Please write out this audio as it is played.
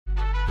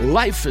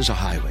Life is a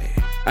highway,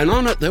 and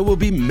on it there will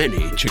be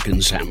many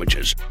chicken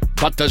sandwiches.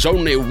 But there's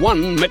only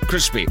one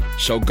McCrispy.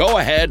 So go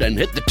ahead and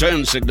hit the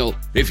turn signal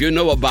if you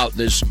know about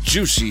this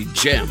juicy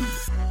gem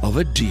of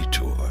a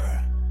detour.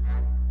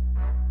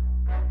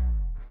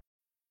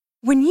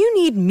 When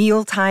you need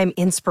mealtime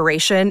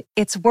inspiration,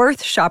 it's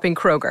worth shopping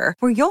Kroger,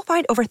 where you'll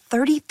find over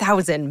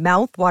 30,000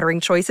 mouth-watering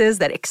choices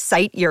that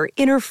excite your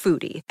inner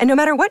foodie. And no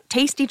matter what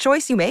tasty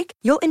choice you make,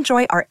 you'll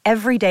enjoy our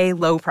everyday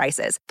low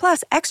prices,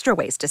 plus extra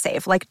ways to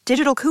save, like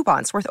digital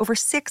coupons worth over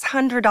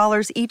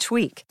 $600 each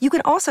week. You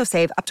can also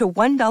save up to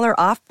 $1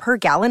 off per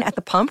gallon at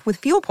the pump with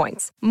fuel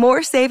points.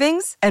 More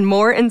savings and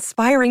more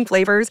inspiring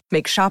flavors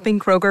make shopping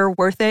Kroger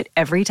worth it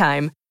every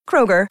time.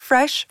 Kroger,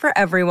 fresh for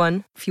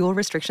everyone. Fuel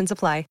restrictions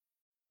apply.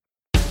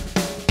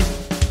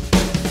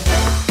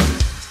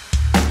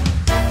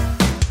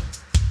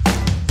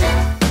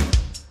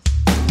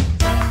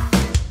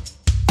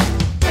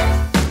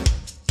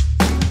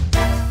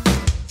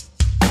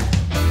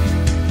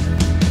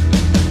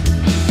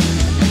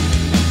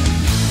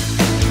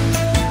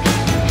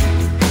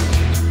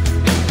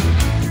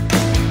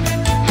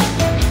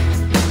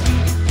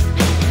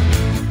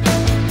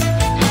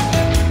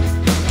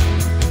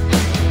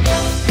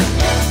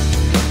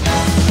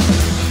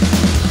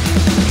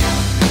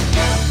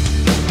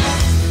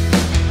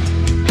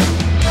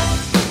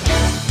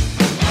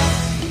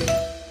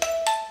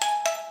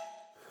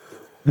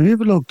 Have you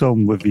ever logged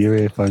on with your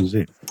earphones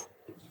in?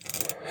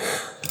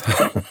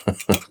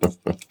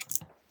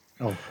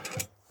 Oh.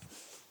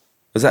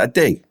 Was that a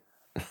dig?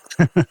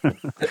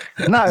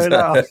 No,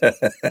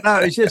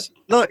 it's just,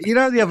 look, you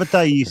know, the other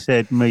day you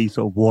said me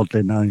sort of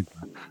waddling over.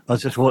 I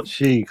just watched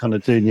you kind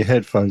of doing your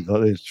headphones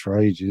like this for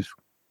ages.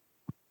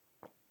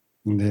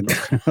 And then...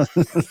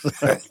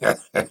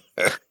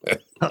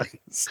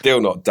 Still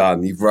not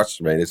done. You've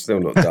rushed me. It's still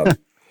not done.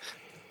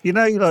 You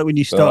know, like when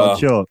you start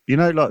a job, you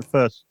know, like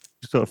first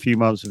sort of few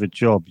months of a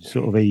job, you're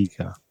sort of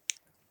eager.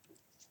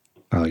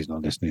 Oh, he's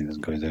not listening. He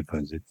hasn't got his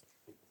headphones in.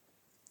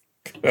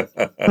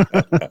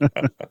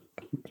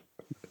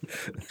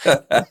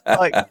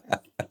 Like,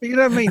 you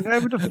know what I mean?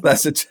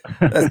 That's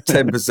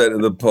 10%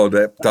 of the pod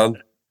done.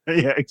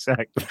 Yeah,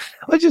 exactly.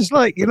 I just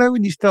like, you know,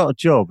 when you start a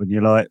job and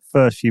you're like,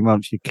 first few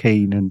months you're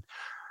keen and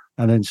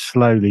then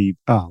slowly,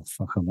 oh,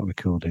 fuck, I'm not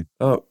recording.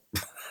 Oh.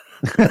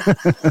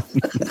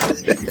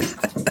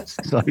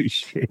 So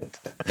shit.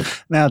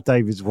 Now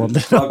David's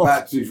wandered My off.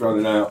 battery's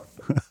running out.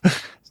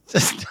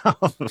 Just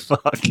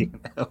fucking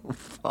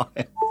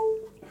hellfire.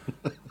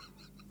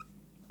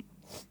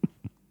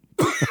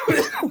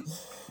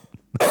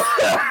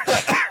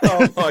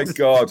 Oh my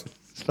God.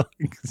 It's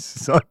like,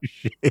 so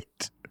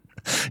shit.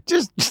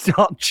 Just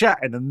start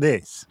chatting and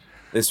this.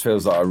 This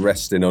feels like a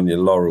resting on your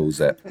laurels,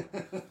 Ep.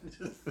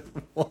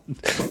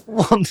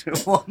 Wander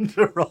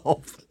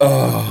off.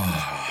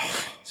 Oh.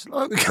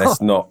 Like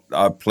Let's not.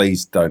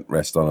 Please don't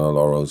rest on our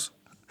laurels.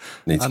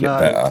 Need to get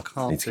better.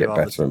 Need to get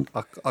better.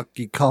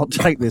 You can't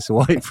take this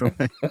away from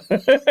me.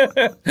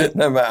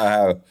 No matter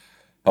how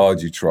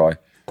hard you try.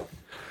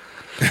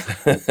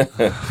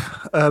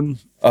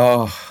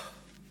 Oh,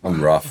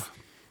 I'm rough.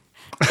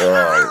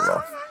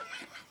 Oh,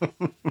 rough.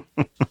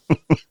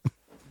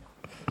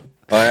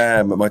 I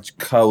am. My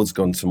cold's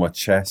gone to my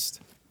chest.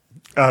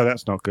 Oh,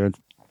 that's not good.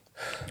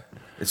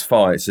 It's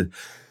fine. It's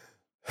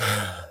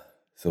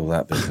all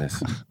that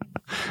business.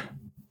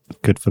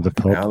 Good for the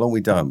pod. How long have we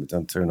done? We've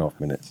done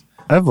 2.5 minutes.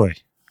 Have we?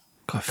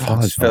 God,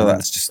 I just feel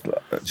that's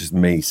just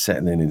me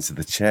settling into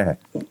the chair.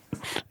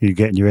 You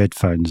getting your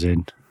headphones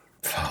in?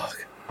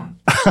 Fuck.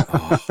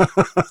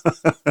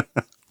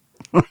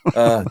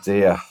 Oh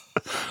dear.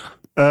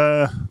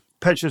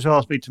 Petra's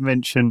asked me to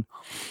mention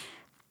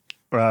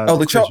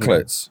the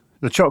chocolates.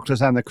 The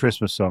chocolates and the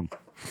Christmas song.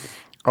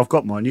 I've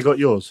got mine. You got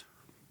yours?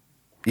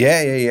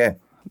 Yeah. They're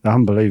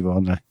unbelievable,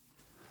 aren't they?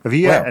 Have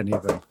you ate any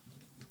of them?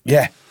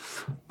 Yeah.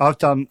 I've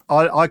done.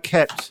 I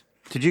kept.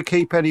 Did you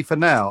keep any for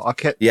now? I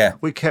kept. Yeah.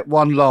 We kept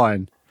one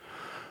line.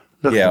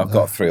 I've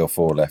got 3 or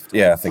 4 left.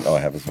 Yeah, I think I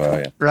have as well.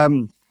 Yeah.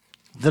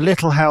 The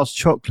Little House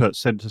Chocolate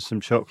sent us some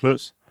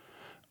chocolates.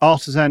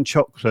 Artisan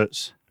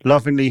chocolates,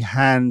 lovingly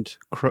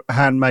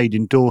handmade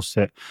in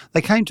Dorset.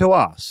 They came to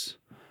us,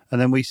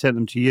 and then we sent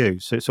them to you.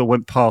 So it all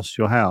went past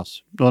your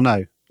house. Or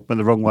no, went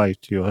the wrong way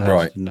to your house.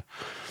 Right. Didn't it?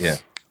 Yeah.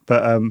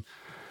 But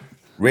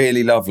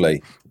really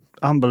lovely.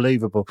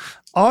 Unbelievable.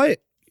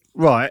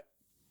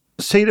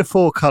 See the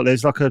 4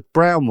 colours, like a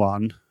brown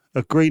one,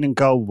 a green and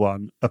gold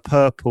one, a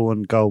purple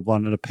and gold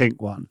one, and a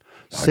pink one.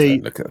 I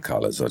don't look at the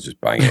colours. I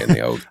just bang it in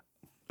the old.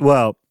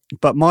 Well,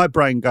 but my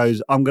brain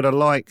goes, I'm going to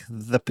like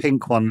the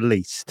pink one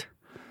least.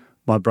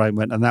 My brain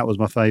went, and that was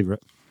my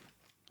favourite.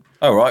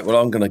 All right.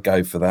 Well, I'm going to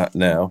go for that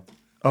now.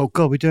 Oh,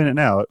 God, we're doing it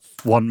now at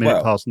 1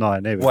 minute past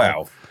 9. Here we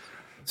go.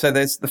 So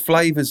the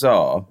flavours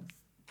are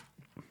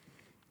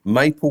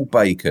maple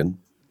bacon.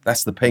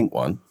 That's the pink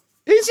one.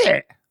 Is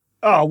it?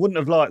 Oh, I wouldn't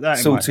have liked that.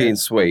 Salty and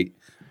sweet.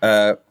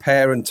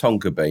 Pear and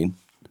tonka bean.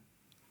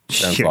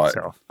 Sounds like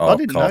I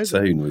didn't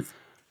cartoon with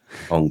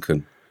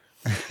Tonkin.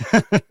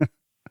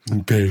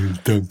 Beans,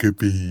 Dunker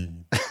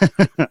Bean.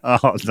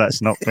 Oh,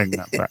 let's not bring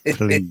that back,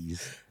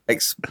 please.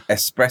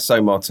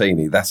 Espresso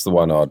martini. That's the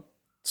one I'd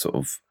sort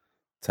of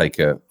take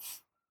a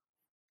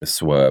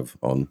swerve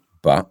on,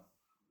 but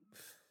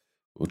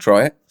we'll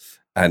try it.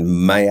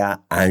 And Maya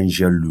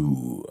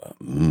Angelou.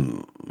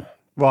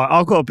 Right,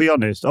 I've got to be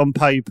honest. On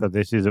paper,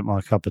 this isn't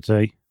my cup of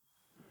tea.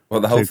 Well,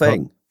 the whole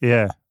thing?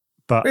 Yeah.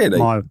 But really?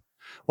 Well,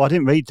 I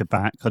didn't read the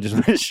back. I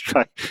just went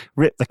straight,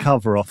 ripped the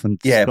cover off and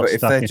yeah. But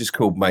if they're just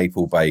called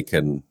maple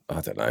bacon,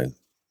 I don't know,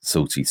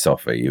 salty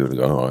toffee, you would have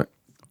gone all right.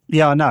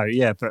 Yeah, I know.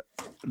 Yeah, but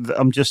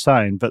I'm just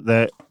saying. But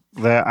they're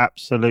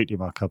absolutely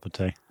my cup of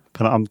tea.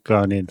 I'm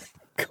going in.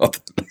 God,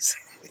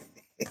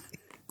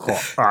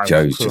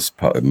 Joe's just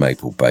put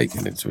maple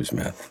bacon into his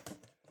mouth.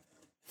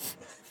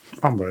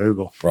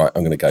 Unbelievable. Right,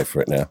 I'm going to go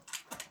for it now.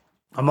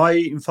 Am I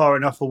eating far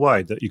enough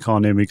away that you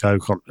can't hear me go?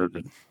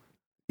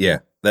 Yeah,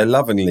 they're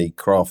lovingly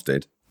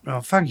crafted. Oh,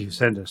 thank you for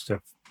sending us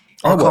stuff.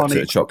 I worked at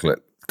a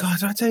chocolate. God,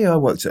 did I tell you I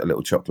worked at a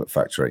little chocolate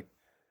factory?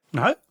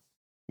 No?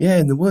 Yeah,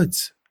 in the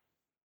woods.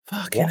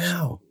 Fucking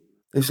hell.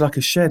 It was like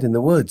a shed in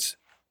the woods.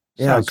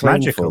 Yeah, I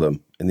cleaned magical. For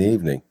them in the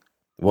evening.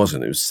 It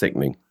wasn't. It was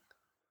sickening.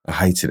 I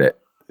hated it.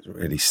 It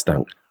really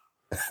stunk.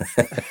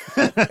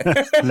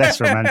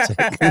 Less romantic.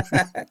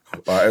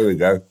 Right, here we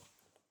go.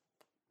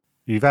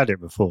 You've had it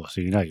before, so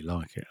you know you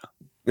like it.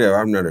 Yeah, I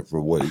haven't had it for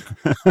a week.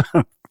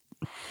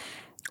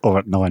 Or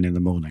at 9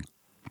 a.m.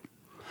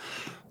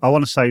 I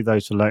want to save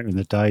those for later in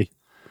the day.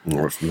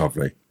 Oh, it's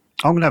lovely.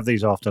 I'm going to have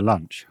these after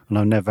lunch, and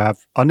I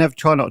never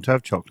try not to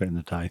have chocolate in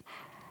the day.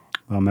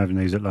 I'm having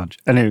these at lunch.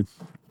 Anyway,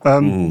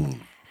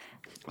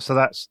 so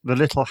that's the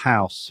Little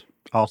House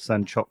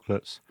Artisan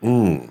Chocolates.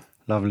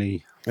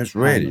 Lovely. It's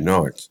really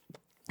nice.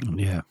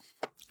 Yeah.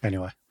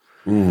 Anyway.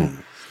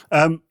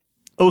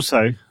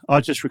 Also, I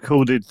just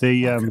recorded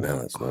the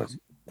that's nice.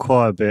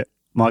 choir bit,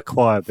 my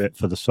choir bit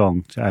for the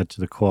song to add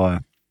to the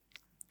choir.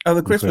 Oh,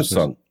 the Christmas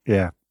song?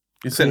 Yeah.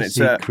 You sent it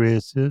to...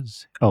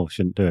 Chris's. Oh,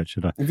 shouldn't do it,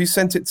 should I? Have you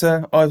sent it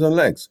to Eyes on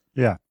Legs?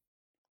 Yeah.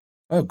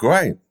 Oh,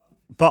 great.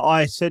 But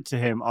I said to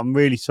him, I'm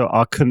really sorry,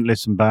 I couldn't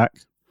listen back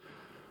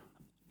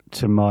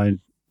to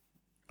mine.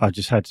 I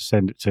just had to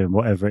send it to him,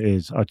 whatever it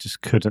is. I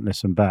just couldn't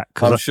listen back.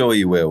 I'm sure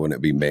you will when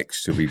it be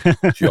mixed. You'll be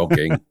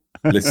jogging,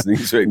 listening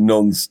to it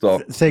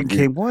non-stop.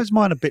 Thinking, why is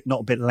mine not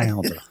a bit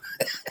louder?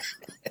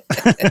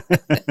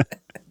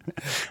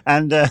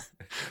 And,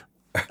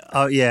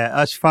 oh yeah,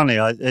 that's funny.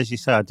 As you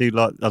say, I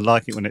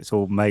like it when it's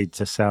all made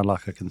to sound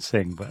like I can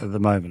sing. But at the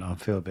moment, I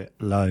feel a bit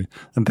low.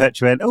 And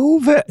Petra went,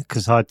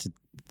 because I had to,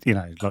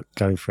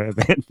 go for it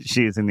a bit.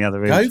 She was in the other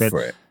room. Go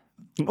for it.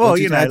 Well,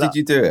 how did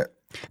you do it?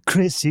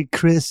 Chris, like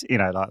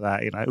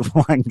that,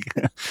 wank,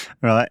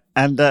 right?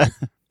 And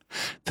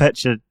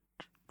Petra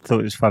thought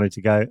it was funny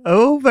to go,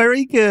 oh,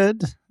 very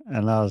good.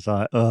 And I was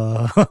like,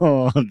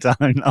 oh,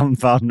 don't, I'm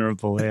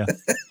vulnerable here.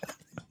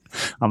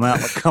 I'm out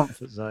of my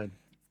comfort zone.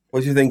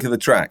 What do you think of the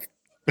track?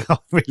 I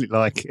really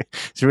like it.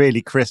 It's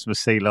really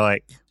Christmassy,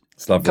 like.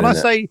 It's lovely. Can I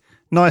say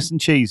nice and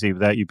cheesy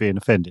without you being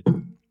offended?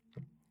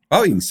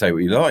 Oh, you can say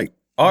what you like.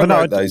 I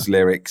wrote those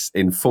lyrics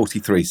in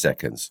 43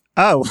 seconds.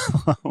 Oh,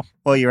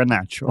 well, you're a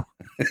natural.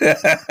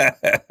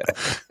 There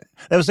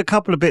was a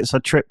couple of bits I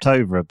tripped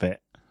over a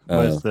bit.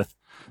 For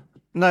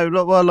now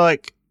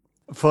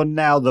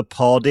the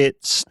pod,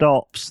 it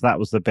stops. That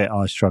was the bit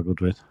I struggled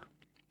with.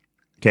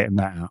 Getting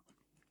that out.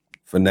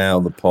 For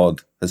now the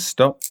pod has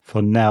stopped?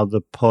 For now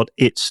the pod,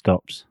 it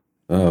stops.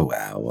 Oh,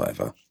 wow,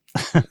 whatever.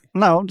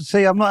 No,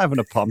 see, I'm not having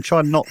a pod. I'm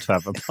trying not to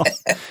have a pod.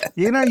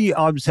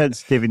 I'm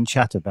sensitive in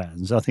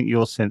chatterbands. I think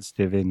you're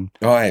sensitive in...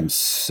 I am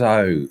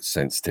so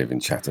sensitive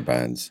in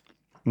chatterbands.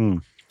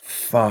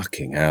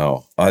 Fucking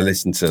hell. I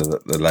listened to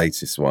the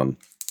latest one,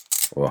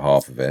 or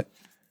half of it,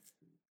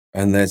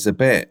 and there's a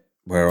bit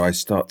where I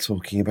start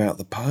talking about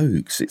the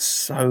Pogues. It's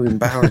so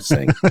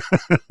embarrassing.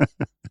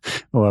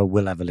 Well,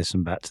 we'll have a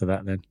listen back to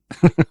that then.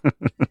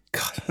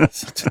 God, that's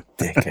such a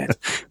dickhead.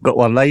 Got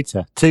one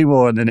later. 2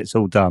 more and then it's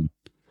all done.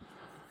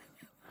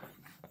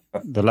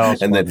 The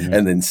last and one.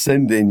 And then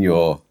send in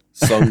your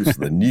songs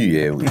for the new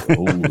year. We go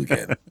all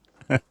again.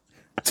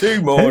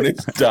 2 more and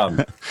it's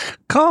done.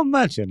 Can't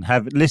imagine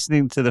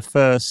listening to the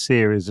first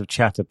series of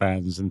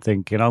Chatterbands and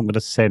thinking, I'm going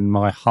to send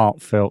my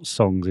heartfelt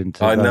songs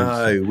into I those.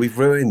 know. We've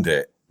ruined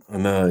it. I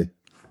know.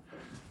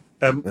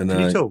 Can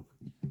you talk?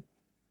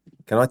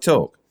 Can I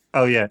talk?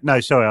 Oh, yeah.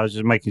 No, sorry. I was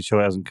just making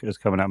sure it was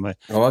coming out of my...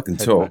 Oh, I can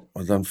talk.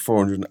 I've done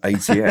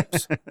 480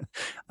 eps.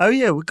 Oh,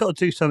 yeah. We've got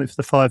to do something for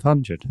the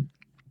 500.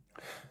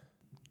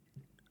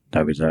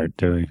 No, we don't,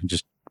 do we?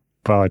 Just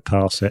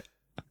bypass it.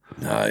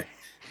 No.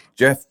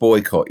 Jeff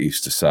Boycott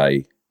used to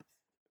say,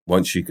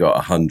 once you got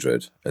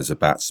 100 as a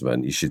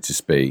batsman, you should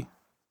just be...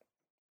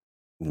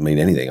 I mean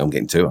anything. I'm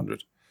getting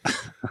 200.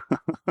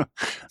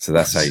 So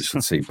that's how you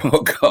should see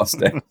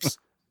podcast eps.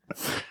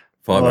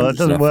 Well, it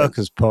doesn't work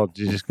as pod.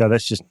 You just go,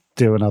 let's just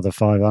do another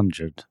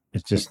 500.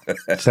 It just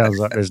sounds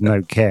like there's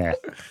no care.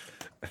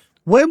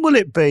 When will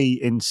it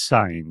be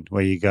insane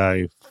where you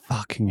go,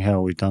 fucking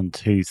hell, we've done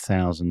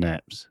 2,000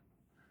 eps?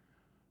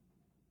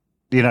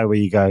 Where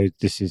you go,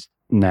 this is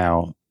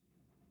now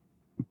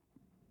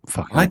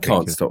fucking I can't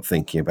ridiculous. stop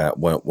thinking about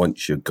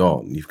once you're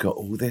gone, you've got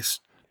all this.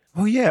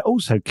 Oh, yeah.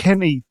 Also,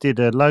 Kenny did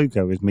a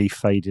logo with me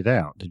faded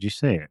out. Did you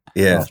see it?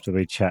 Yeah. After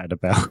we chatted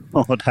about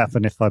what would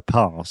happen if I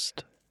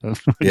passed.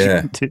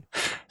 Yeah.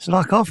 So,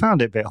 like, I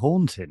found it a bit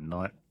haunting,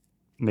 like,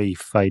 me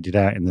faded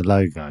out in the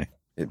logo.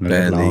 It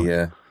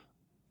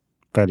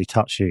barely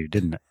touched you,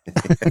 didn't it?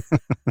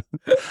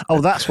 Oh,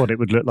 that's what it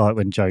would look like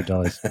when Joe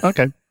dies.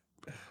 Okay.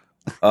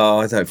 Oh,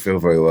 I don't feel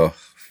very well.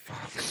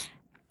 Fuck.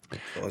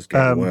 I was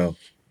getting well.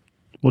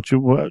 Do you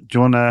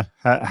want to?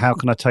 How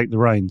can I take the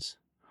reins?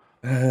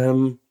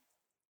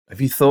 Have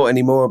you thought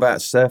any more about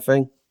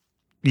surfing?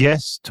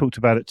 Yes, talked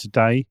about it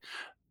today.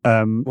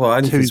 Well,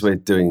 only because we're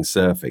doing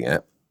surfing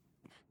app.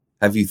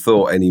 Have you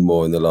thought any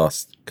more in the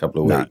last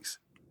couple of weeks?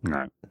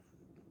 No.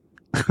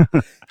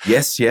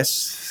 Yes.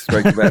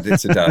 Spoke about it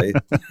today.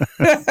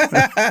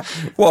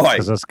 Why?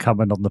 Because I was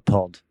coming on the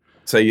pod.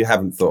 So you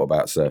haven't thought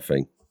about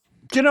surfing?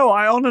 Do you know,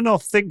 I on and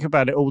off think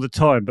about it all the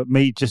time, but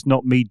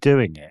not me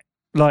doing it.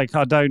 Like,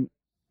 I don't...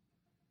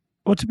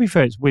 Well, to be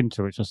fair, it's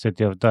winter, which I said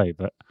the other day,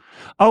 but...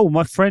 Oh,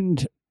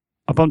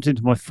 I bumped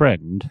into my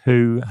friend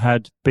who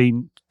had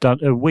done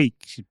a week.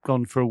 She'd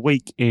gone for a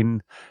week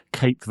in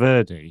Cape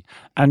Verde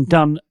and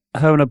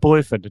her and her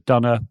boyfriend had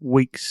done a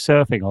week's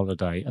surfing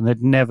holiday and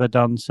they'd never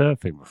done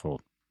surfing before.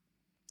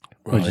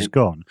 Right. They'd just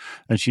gone.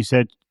 And she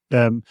said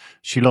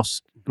she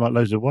lost like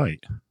loads of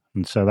weight.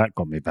 And so that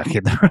got me back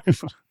in the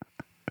room.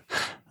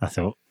 I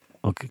thought,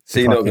 okay. So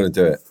you're not going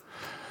to do it?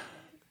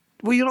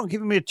 Well, you're not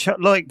giving me a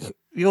like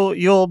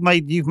you've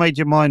made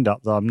your mind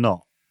up that I'm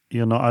not.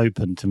 You're not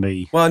open to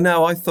me. Well,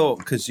 no, I thought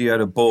because you had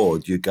a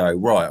board, you'd go,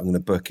 right, I'm going to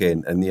book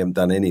in, and you haven't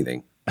done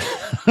anything.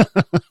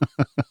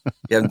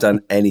 You haven't done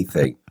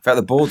anything. In fact,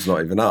 the board's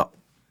not even up.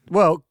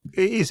 Well,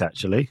 it is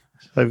actually.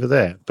 It's over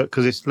there, but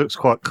because it looks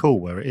quite cool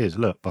where it is.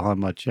 Look,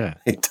 behind my chair.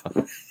 It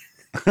doesn't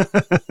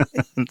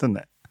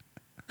it?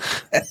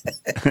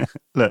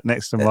 Look,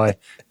 next to my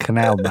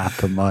canal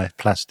map and my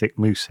plastic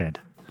moose head.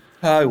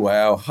 Oh,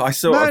 well, I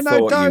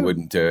thought you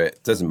wouldn't do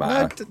it. Doesn't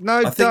matter.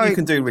 I think you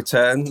can do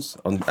returns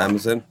on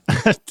Amazon.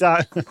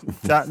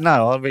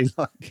 No, I mean,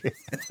 like,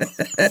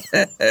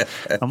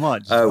 I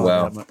might just... Oh,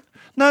 well.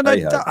 No,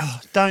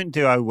 don't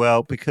do oh,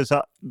 well, because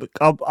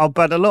I'll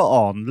bet a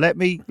lot on. Let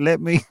me... Don't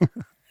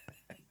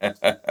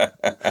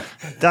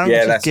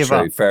yeah, that's give true.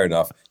 Up. Fair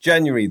enough.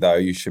 January, though,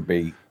 you should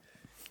be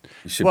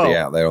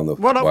out there on the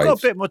Well, I've waves. got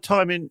a bit more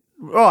time in...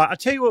 Right, I'll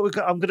tell you what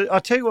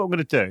I'll tell you what I'm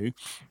going to do.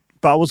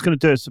 But I was going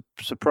to do a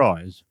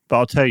surprise, but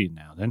I'll tell you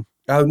now then.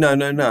 Oh, no.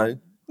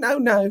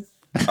 Oh,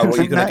 well,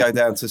 you're going to go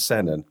down to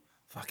Sennen?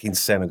 Fucking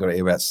Sennen. I've got to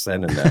hear about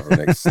Sennen now for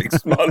the next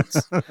 6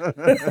 months.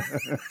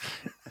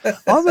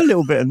 I'm a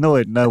little bit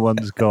annoyed no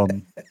one's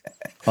gone,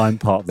 I'm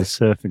part of the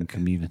surfing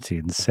community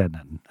in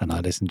Sennen, and I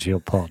listen to your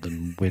pod,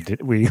 and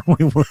we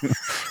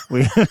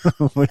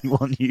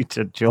want you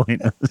to join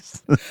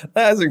us.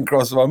 That hasn't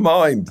crossed my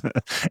mind.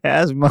 It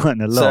has mine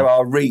a lot. So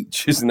our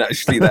reach isn't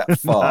actually that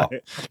far. No,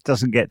 it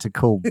doesn't get to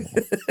Cornwall.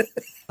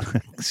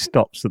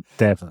 Stops at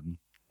Devon.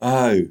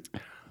 Oh.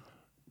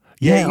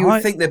 Yeah, you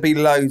would think there'd be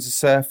loads of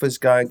surfers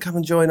going, come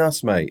and join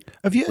us, mate.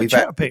 Have you heard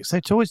Chatterpicks? They're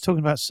always talking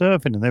about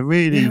surfing, and they're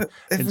really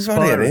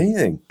inspiring.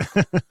 Anything.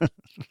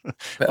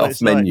 Bit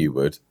off menu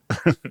would.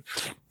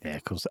 Yeah,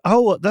 of course.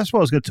 Oh, that's what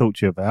I was going to talk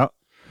to you about.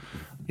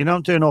 You know,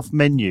 I'm doing off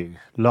menu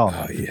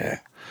live. Oh, yeah.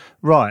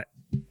 Right.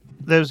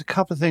 There's a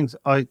couple of things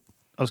I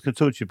was going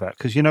to talk to you about,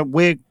 because, you know,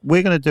 we're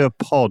going to do a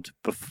pod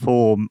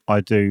before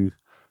I do...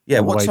 Yeah,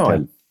 what time?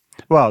 Down.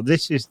 Well,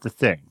 this is the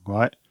thing,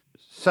 right?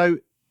 So...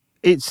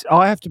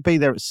 I have to be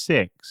there at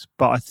 6,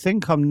 but I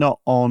think I'm not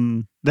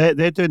on.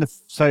 They're doing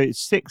so it's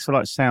 6 for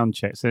like sound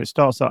checks, and it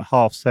starts at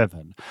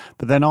 7:30.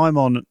 But then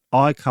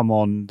I come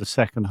on the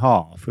second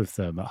half with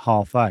them at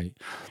 8:30.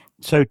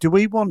 So do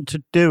we want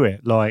to do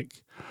it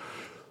like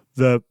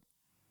the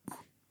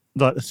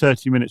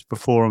 30 minutes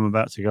before I'm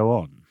about to go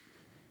on,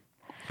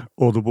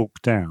 or the walk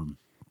down?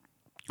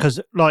 Because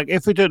like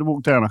if we do the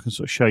walk down, I can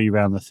sort of show you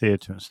around the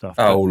theatre and stuff.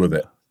 Oh, all of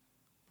it.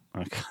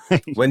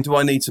 Okay. When do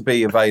I need to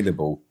be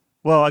available?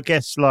 Well, I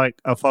guess like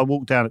if I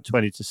walk down at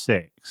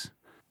 20:06.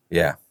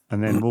 Yeah.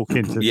 And then walk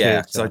into the yeah,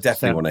 theatre. so I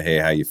definitely want to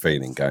hear how you're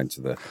feeling going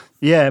to the...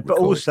 Yeah, but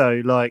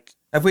also like...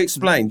 Have we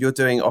explained you're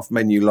doing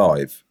off-menu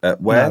live?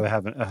 At where? No,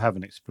 I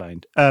haven't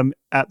explained.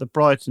 At the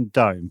Brighton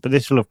Dome, but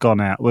this will have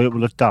gone out.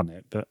 We'll have done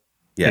it, but...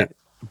 Yeah.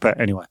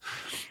 But anyway.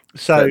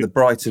 So at the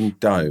Brighton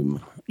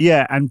Dome.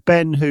 Yeah, and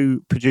Ben,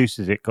 who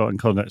produces it, got in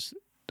contact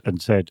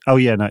and said, oh,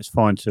 yeah, no, it's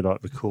fine to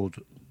like record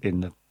in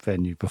the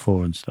venue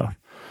before and stuff.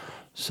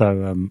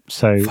 So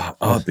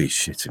I'd be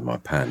shitting my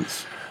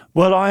pants.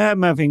 Well, I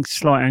am having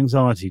slight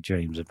anxiety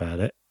dreams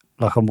about it.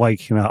 Like I'm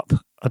waking up.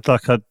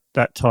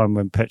 That time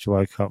when Petra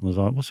woke up and was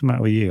like, "What's the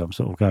matter with you?" I'm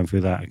sort of going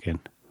through that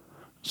again.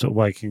 Sort of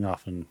waking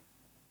up and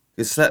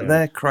it's that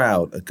their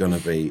crowd are going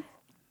to be.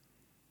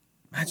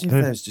 Imagine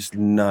if there's just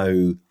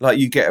no, like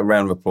you get a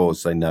round of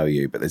applause, they know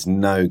you, but there's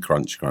no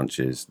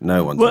crunches.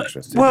 No one's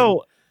interested.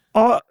 Well.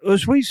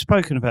 As we've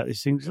spoken about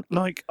these things,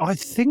 like I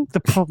think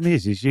the problem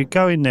is you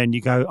go in there and you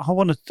go, I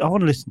want to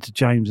listen to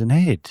James and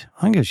Ed.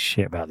 I don't give a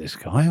shit about this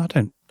guy.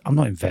 I'm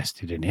not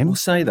invested in him. We'll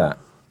say that.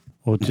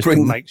 Or just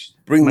bring make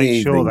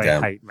the sure they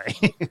down. hate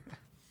me.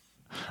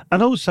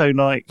 And also,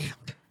 like,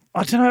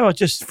 I don't know, I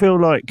just feel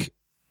like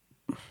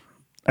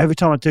every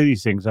time I do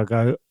these things, I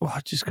go,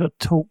 I just got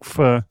to talk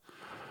for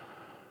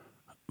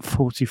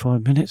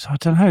 45 minutes. I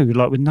don't know,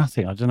 like with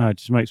nothing. I don't know. It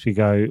just makes me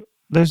go,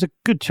 there's a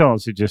good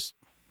chance it just,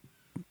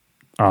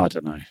 I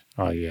don't know.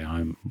 Oh, yeah,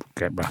 I'm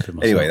getting wrapping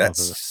myself. Anyway,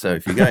 so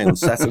if you're going on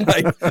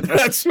Saturday,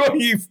 that's what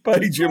you've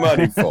paid your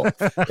money for.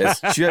 It's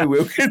Joe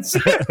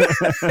Wilkinson.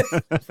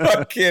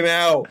 Fucking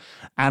hell.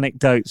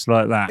 Anecdotes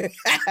like that.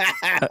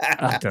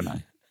 I don't know.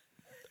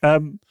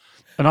 And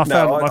I found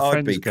that my I'd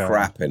friends be go.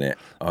 crapping it.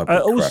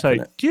 Also,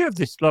 do you have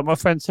this? Like my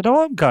friend said,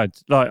 "Oh, I'm going."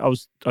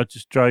 I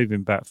just drove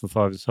him back from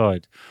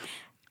Five-a-Side,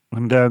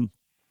 and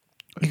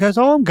he goes,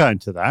 "Oh, I'm going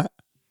to that,"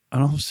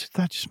 and I was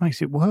that just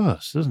makes it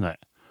worse, doesn't it?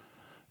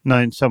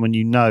 Knowing someone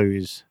you know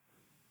is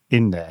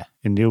in there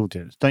in the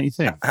audience, don't you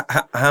think?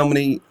 How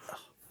many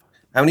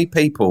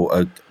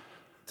people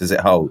does it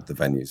hold? The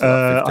venues?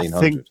 Like 1,500? I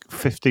think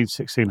 1,500,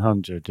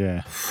 1,600.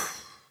 Yeah,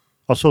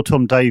 I saw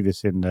Tom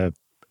Davis in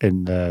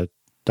the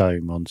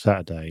Dome on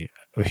Saturday.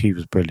 He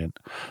was brilliant,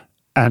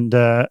 and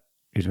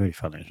he's really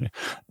funny, actually.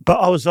 But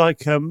I was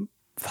like,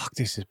 "Fuck,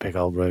 this is a big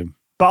old room."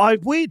 But I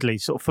weirdly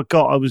sort of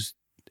forgot I was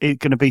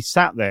going to be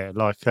sat there,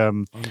 like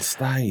on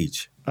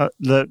stage. What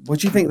What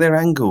do you think their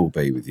angle will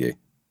be with you?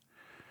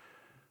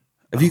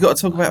 Have you got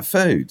to talk about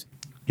food?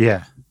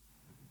 Yeah.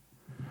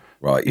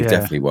 Right, you've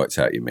definitely worked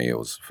out your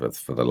meals for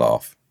the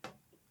laugh.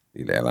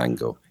 Your little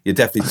angle. You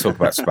definitely talk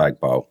about spag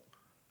bowl.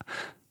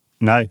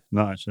 No,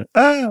 not actually.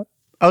 Oh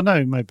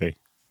no, maybe.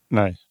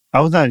 No.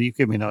 Oh no, you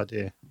give me an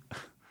idea.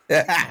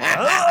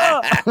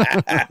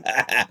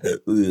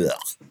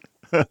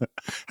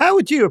 How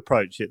would you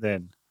approach it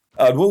then?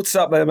 I'd waltz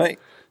up there, mate.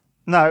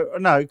 No,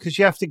 because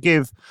you have to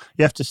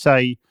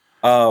say.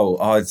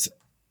 Oh,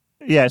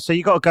 Yeah, so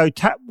you got to go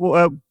type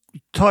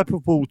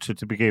of water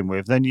to begin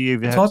with. Then you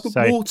have type to of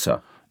say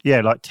water.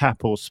 Yeah, like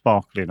tap or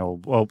sparkling or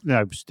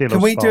still.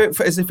 Can we do it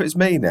as if it's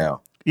me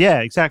now? Yeah,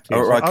 exactly.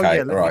 Oh,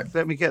 okay,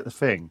 Let me get the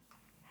thing.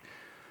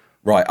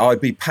 Right,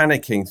 I'd be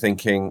panicking,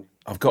 thinking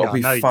I've got to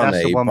be funny.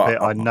 That's the one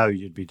bit I know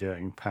you'd be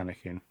doing,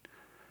 panicking.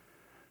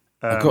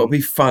 I've got to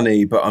be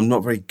funny, but I'm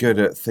not very good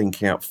at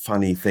thinking out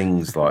funny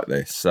things like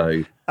this.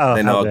 So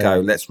then I'll go,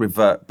 let's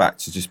revert back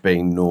to just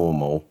being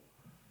normal.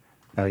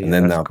 Oh, yeah, and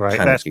then that's great.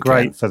 That's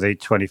great for the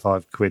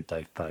 25 quid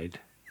they've paid.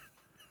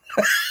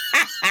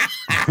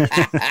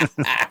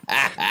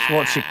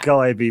 Watch a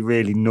guy be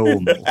really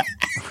normal.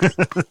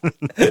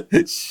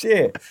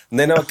 Shit. And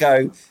then I'll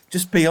go,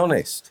 just be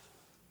honest.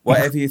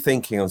 Whatever you're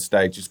thinking on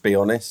stage, just be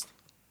honest.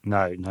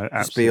 No, absolutely.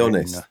 Just be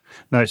honest.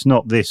 No, it's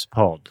not this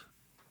pod.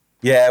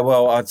 Yeah,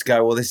 well, I'd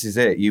go, well, this is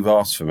it. You've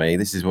asked for me.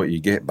 This is what you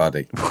get,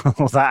 buddy.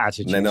 Well, that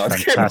attitude. And then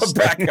I'd get my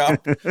back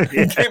up and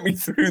get me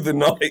through the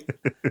night.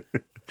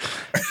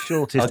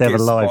 Shortest ever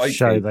live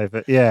show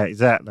they've. Yeah,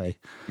 exactly.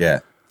 Yeah.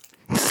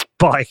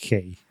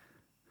 Spiky.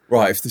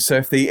 Right. So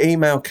if the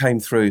email came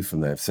through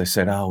from them, if they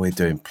said, "Oh, we're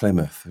doing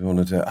Plymouth. We want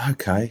to do it."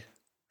 Okay.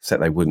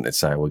 Except they wouldn't. They'd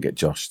say, "We'll get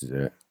Josh to do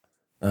it."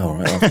 Oh,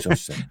 right. I'll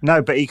Josh then.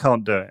 No, but he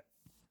can't do it.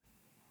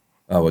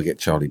 Oh, we'll get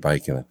Charlie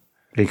Baker then.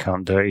 He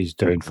can't do it. He's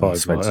doing five.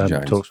 Spencer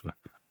Jones. Talks about.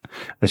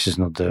 Let's just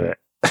not do it.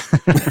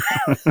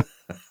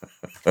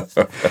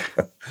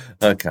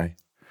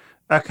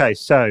 Okay,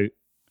 so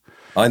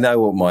I know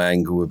what my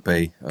angle would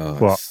be. Oh,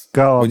 what?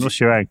 Go on. What's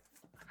your angle?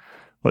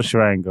 What's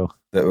your angle?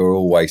 That we're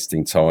all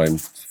wasting time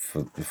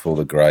before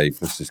the grave.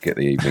 Let's just get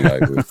the evening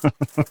over with.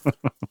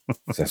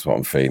 That's what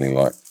I'm feeling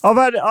like.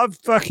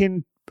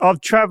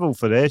 I've travelled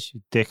for this,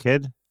 you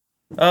dickhead.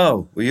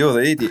 Oh, well, you're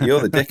the idiot. You're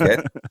the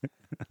dickhead.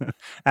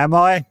 Am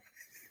I?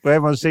 Well,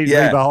 everyone seems to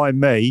be behind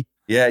me.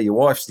 Yeah, your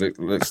wife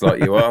looks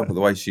like you are, the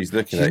way she's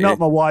looking at you. She's not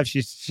my wife.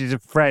 She's a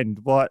friend.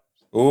 What?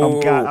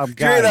 Oh, I'm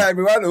gay. Hear that,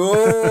 everyone?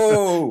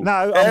 Oh, no,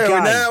 I'm gay.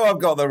 Now I've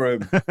got the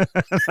room.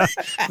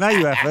 No,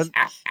 you haven't.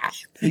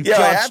 You've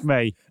judged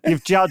me.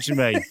 You've judged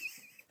me.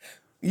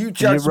 You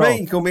judged me.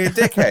 You call me a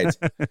dickhead.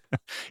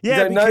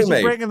 Yeah, you don't because know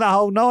you're bringing the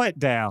whole night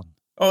down.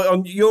 Oh,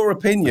 on your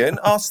opinion,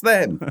 ask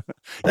them.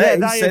 Yeah,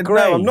 they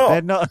agree. No,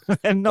 I'm not.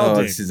 They're nodding.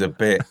 Oh, this is a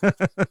bit.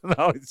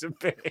 No, it's a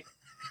bit.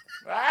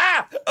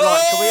 Right,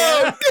 can we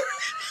end?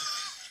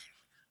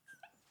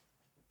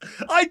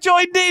 I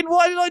joined in.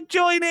 Why did I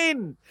join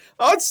in?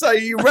 I'd say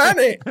you ran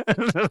it.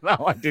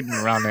 No, I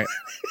didn't run it.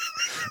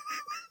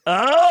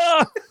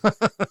 Oh,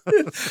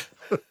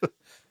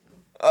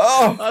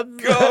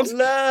 God.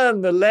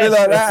 Learn the Be lesson.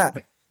 like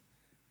that.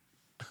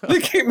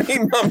 Look at me,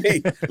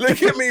 mummy.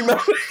 Look at me,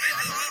 mummy.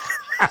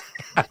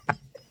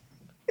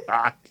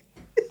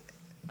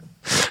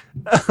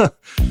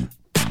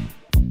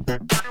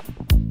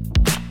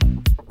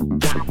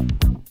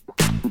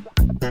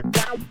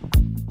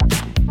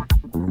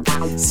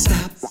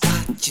 Stop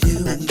what you're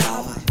doing,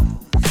 boy.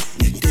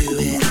 You do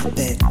it, I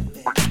bet.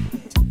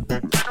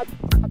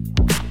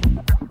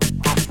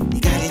 You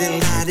got a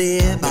little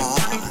idea, boy.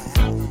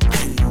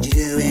 And you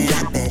do it, I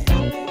bet.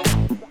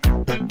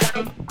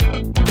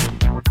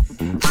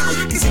 I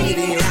can see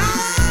the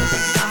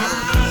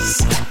eyes.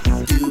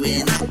 Doing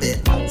it,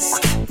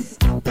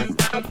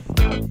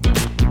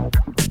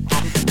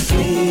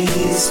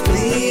 Please,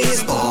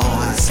 please,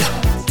 boy,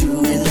 stop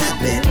doing that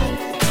bit.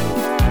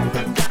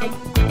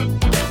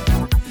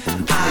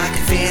 I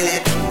can feel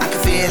it, I can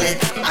feel it,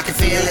 I can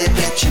feel it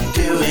that you're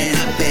doing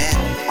a bit.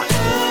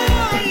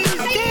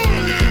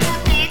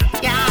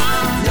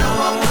 No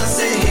one wants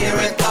to hear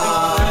it,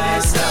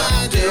 boy,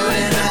 stop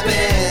doing a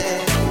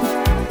bit.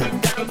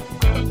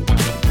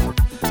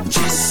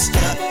 Just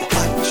stop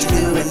what you're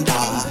doing,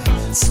 boy,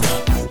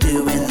 stop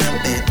doing a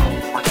bit.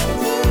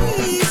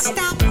 Please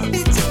stop it.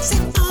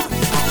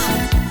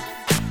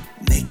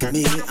 Making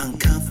me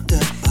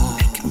uncomfortable.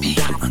 Making me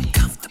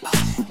uncomfortable.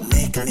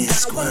 Making me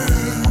squirm.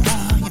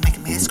 You're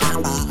making me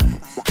squirm, boy.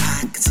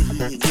 I can see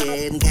you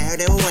getting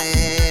carried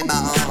away, boy.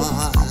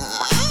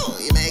 Oh,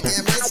 you're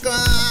making me squirm.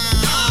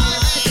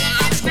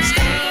 Stop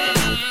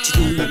what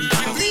you're doing,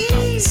 boy.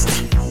 Please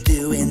stop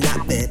doing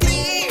that bit.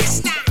 Please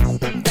stop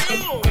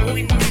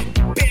doing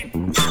that bit.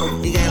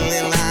 You got a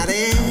little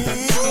idea.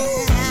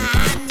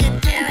 You're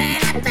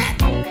doing a bit.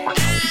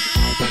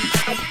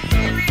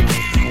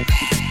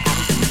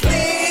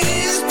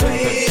 Please,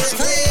 please,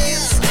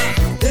 please,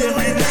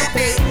 doing that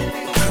bit.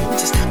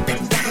 Just stop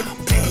it now,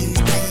 please,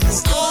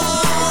 please.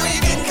 Oh, you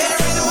can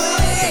carry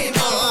away,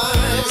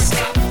 boys.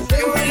 Stop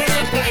doing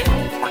that bit.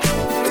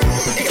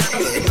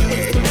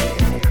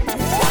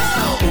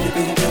 Wow. Bitty,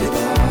 bitty, bitty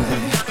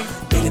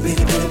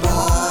boy.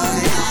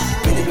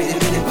 Bitty, bitty,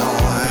 bitty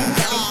boy.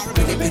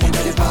 Bitty, bitty, bitty boy. Bitty, bitty,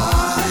 bitty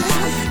boy.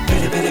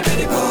 Bitty, bitty,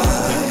 bitty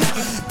boy.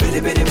 Bitty,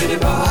 bitty, bitty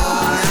boy.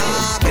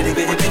 Bitty,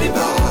 bitty, bitty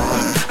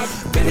boy.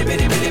 Bitty,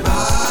 bitty, bitty boy.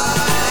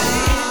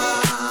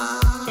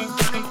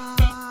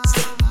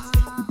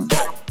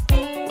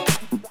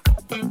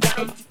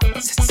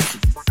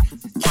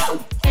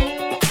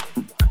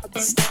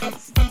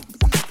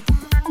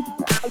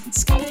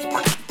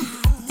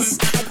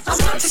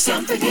 I'm onto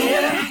something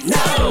here.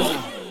 No.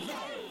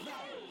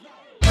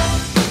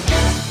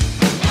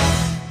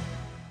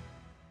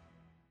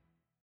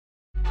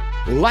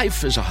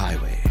 Life is a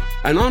highway,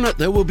 and on it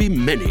there will be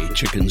many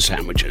chicken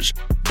sandwiches.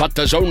 But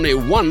there's only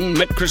one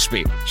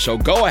McCrispy, so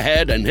go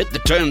ahead and hit the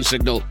turn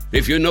signal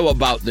if you know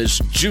about this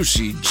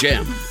juicy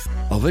gem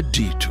of a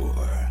detour.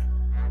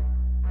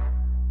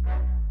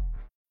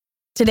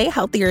 Today,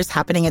 healthier is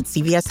happening at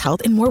CVS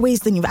Health in more ways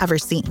than you've ever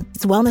seen.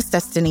 It's wellness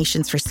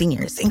destinations for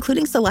seniors,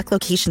 including select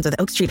locations with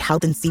Oak Street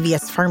Health and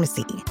CVS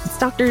Pharmacy. It's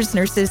doctors,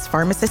 nurses,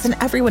 pharmacists, and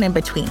everyone in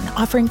between,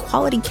 offering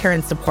quality care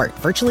and support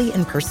virtually,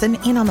 in person,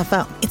 and on the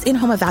phone. It's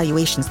in-home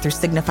evaluations through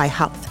Signify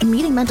Health and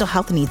meeting mental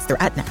health needs through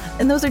Aetna.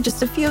 And those are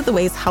just a few of the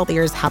ways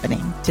healthier is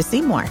happening. To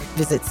see more,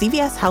 visit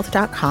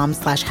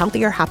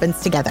cvshealth.com/healthier happens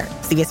together.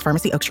 CVS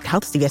Pharmacy, Oak Street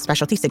Health, CVS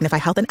Specialty, Signify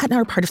Health, and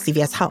Aetna are part of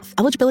CVS Health.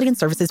 Eligibility and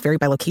services vary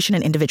by location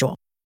and individual.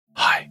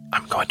 Hi,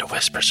 I'm going to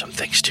whisper some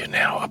things to you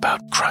now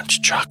about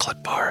Crunch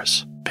chocolate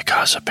bars,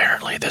 because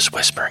apparently this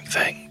whispering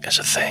thing is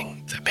a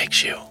thing that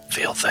makes you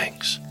feel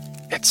things.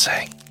 It's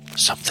saying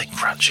something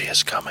crunchy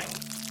is coming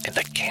in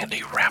the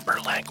candy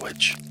wrapper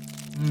language.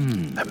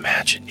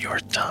 Imagine your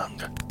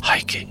tongue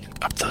hiking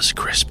up those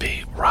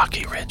crispy,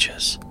 rocky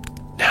ridges.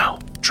 Now,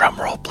 drum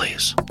roll,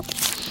 please.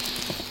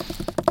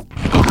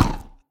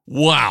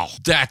 Wow,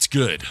 that's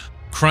good.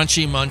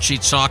 Crunchy, munchy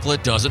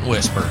chocolate doesn't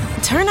whisper.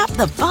 Turn up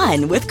the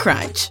fun with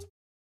Crunch.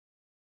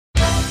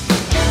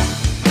 I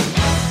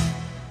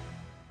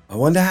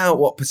wonder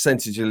what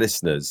percentage of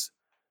listeners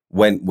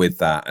went with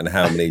that and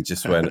how many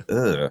just went,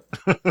 ugh.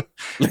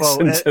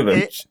 Listen to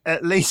them.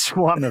 At least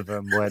one of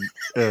them went,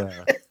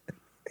 ugh.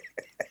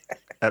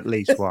 At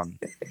least one.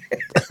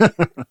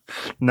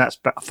 And that's,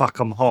 fuck,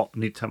 I'm hot. I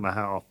need to take my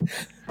hat off.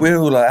 We're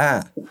all like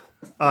that.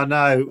 I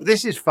know.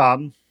 This is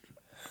fun.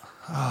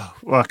 Oh,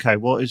 okay,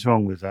 what is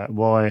wrong with that?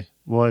 Why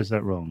is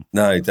that wrong?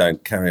 No,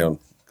 don't. Carry on.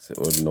 Because it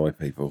will annoy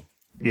people.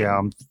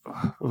 Yeah,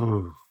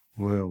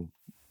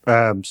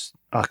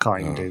 I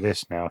can't even do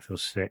this now. I feel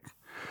sick.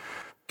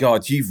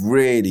 God, you've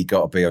really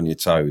got to be on your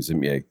toes,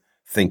 haven't you?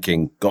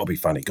 Thinking, got to be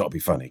funny, got to be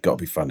funny, got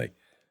to be funny.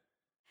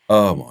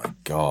 Oh, my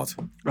God.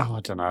 Oh,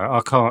 I don't know.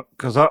 I can't,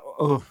 because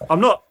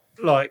I'm not,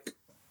 like...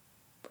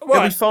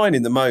 You'll be fine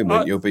in the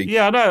moment. You'll be...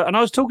 Yeah, I know. And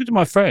I was talking to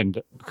my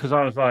friend, because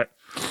I was like,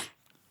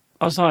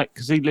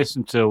 because he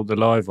listened to all the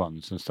live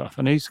ones and stuff,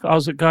 and I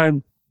was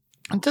going,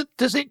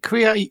 does it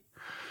create,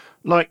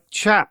 like,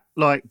 chat,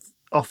 like,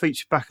 off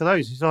each back of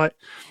those? He's like,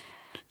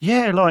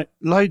 yeah, like,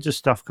 loads of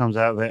stuff comes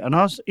out of it. And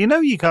I was,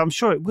 you go, I'm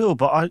sure it will,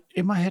 but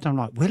in my head, I'm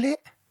like, will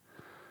it?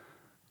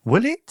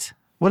 Will it?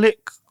 Will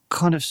it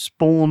kind of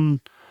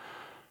spawn...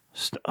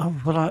 I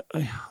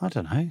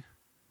don't know.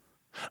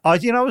 I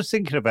was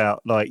thinking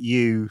about, like,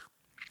 you...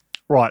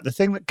 Right, the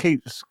thing that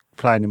keeps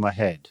playing in my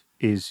head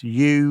is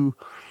you...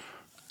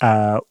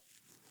 on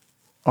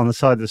the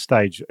side of the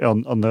stage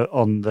on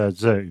the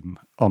Zoom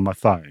on my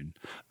phone,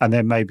 and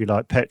then maybe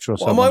like Petra or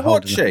something. What am I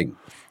watching?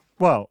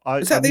 Well,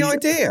 is that the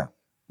idea?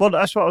 Well,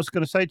 that's what I was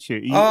going to say to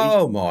you.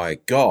 Oh my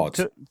God!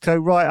 So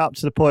right up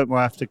to the point where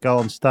I have to go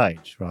on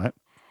stage, right?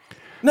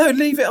 No,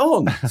 leave it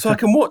on so I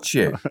can watch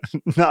you.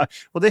 No.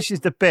 Well, this is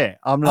the bit.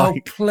 I'm like, Oh,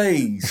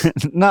 please.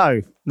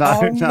 no.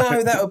 Oh,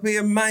 no, that would be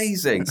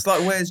amazing. It's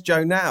like, where's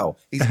Joe now?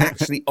 He's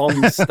actually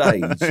on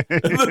stage at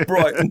the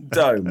Brighton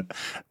Dome.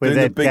 With doing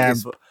their the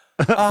biggest...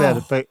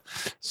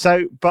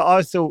 So, but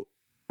I thought,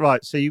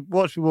 right, so you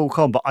watch me walk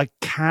on, but I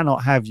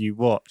cannot have you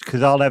watch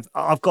because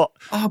I've got...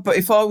 Oh, but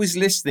if I was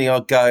listening,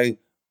 I'd go,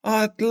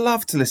 I'd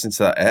love to listen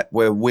to that ep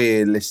where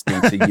we're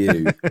listening to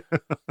you.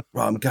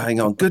 Right, I'm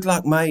going on. Good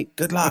luck, mate.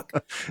 Good luck.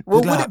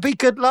 Well, would it be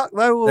good luck,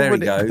 though? Or There he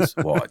would goes.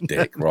 What a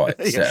dick. Right,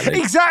 settle in.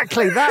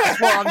 Exactly,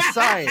 that's what I'm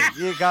saying.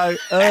 You go,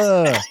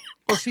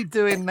 what's he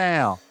doing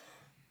now?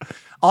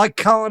 I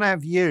can't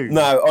have you.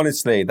 No,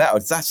 honestly,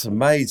 that's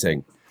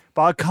amazing.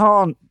 But I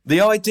can't.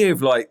 The idea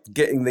of like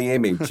getting the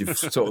image of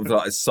sort of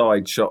like a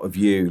side shot of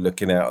you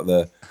looking out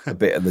of a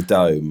bit of the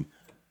dome.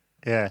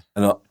 Yeah.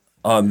 And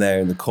I'm there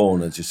in the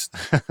corner just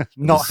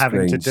not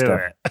having to do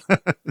stuff.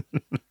 it.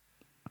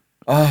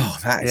 Oh,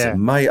 that is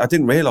amazing. I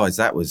didn't realise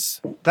that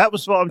was... That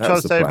was what I'm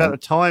trying to say plan. about the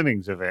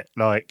timings of it.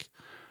 Like,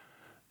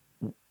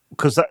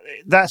 because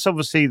that's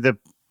obviously the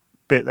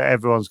bit that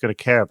everyone's going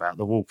to care about,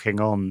 the walking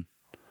on.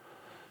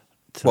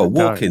 Well,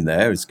 walking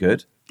there is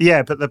good.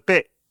 Yeah, but the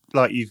bit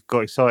like you've got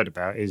excited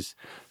about is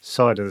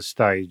side of the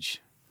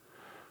stage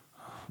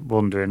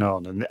wandering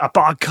on. But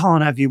I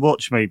can't have you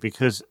watch me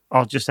because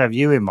I'll just have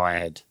you in my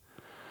head.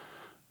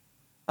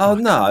 Oh,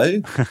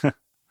 no.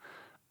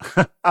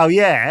 Oh,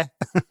 yeah.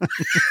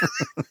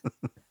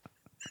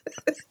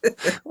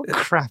 What a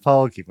crap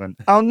argument.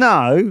 Oh,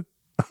 no.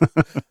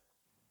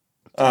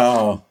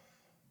 Oh.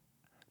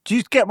 Do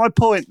you get my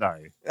point,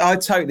 though? I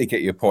totally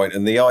get your point.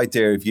 And the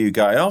idea of you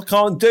going, I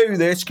can't do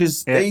this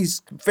because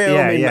he's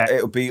filming,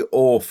 it'll be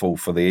awful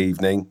for the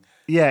evening.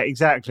 Yeah,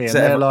 exactly. And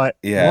they're like,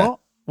 what?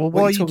 Well,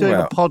 why are you doing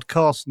a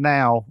podcast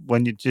now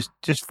when you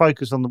just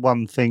focus on the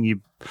one thing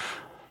you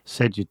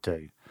said you'd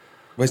do?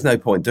 There's no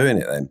point doing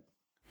it then.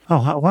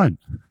 Oh, I won't.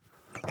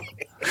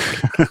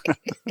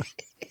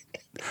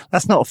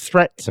 That's not a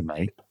threat to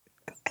me.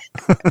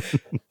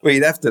 Well,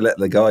 you'd have to let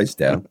the guys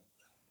down.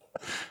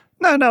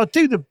 No,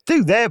 do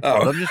their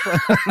pod. I'm just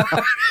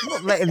I'm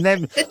not letting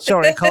them.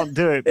 Sorry, I can't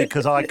do it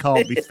because I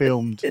can't be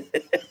filmed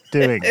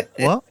doing it.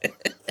 What?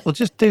 Well,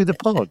 just do the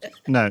pod.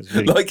 No, it's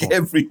really like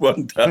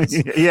everyone does.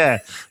 Yeah,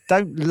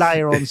 don't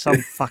layer on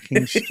some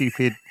fucking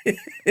stupid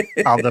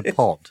other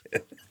pod.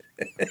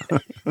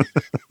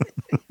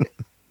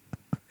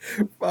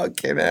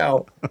 Fucking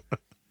hell.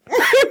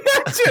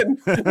 Imagine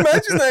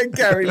that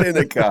Gary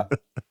Lineker.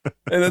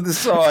 And at the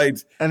side,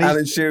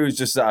 Alan Shearer was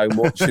just at home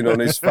watching on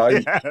his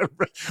phone. Yeah,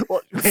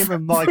 him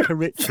and Micah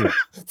Richards.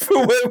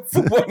 for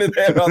one of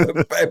their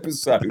other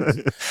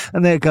episodes.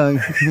 And they're going,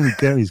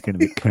 Gary's going to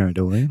be carried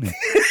away, isn't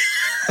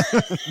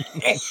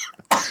he?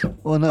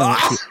 Well, no.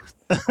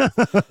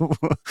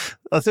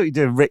 I thought you were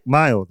doing Rick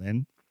Mail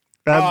then.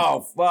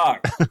 Oh,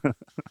 fuck.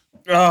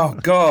 Oh,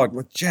 God,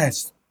 my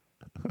chest.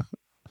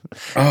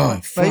 Oh,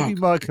 fuck. Maybe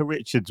Micah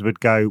Richards would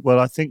go, well,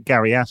 I think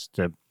Gary has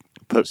to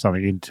put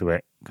something into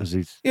it because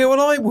he's... Yeah, well,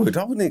 I would.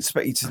 I wouldn't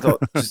expect you to not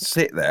just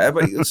sit there,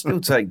 but you'll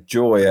still take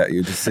joy out of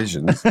your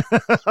decisions.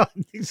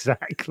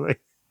 Exactly.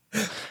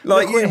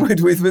 Like you would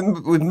with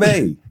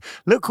me.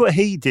 Look what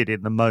he did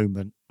in the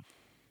moment.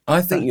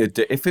 I think you'd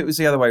do, if it was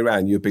the other way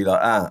around, you'd be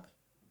like,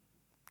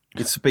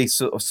 it's to be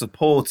sort of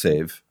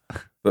supportive,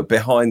 but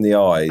behind the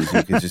eyes,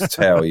 you could just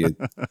tell you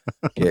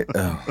get...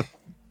 Oh.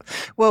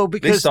 Well,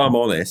 because... At least I'm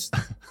honest.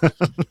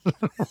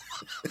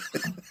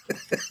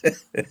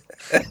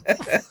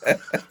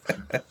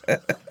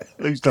 At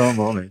least I'm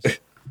honest.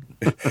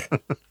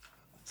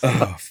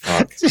 Oh,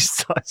 fuck.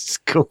 Just like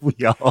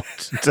schoolyard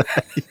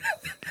today.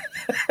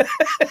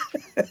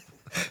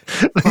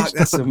 Fuck,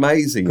 that's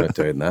amazing you're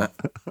doing that.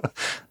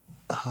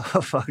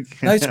 Oh,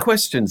 those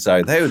questions,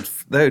 though, they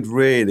would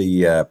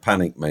really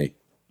panic me.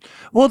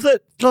 Well,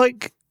 that,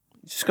 like...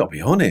 You just got to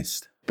be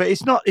honest. But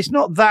it's not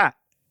that.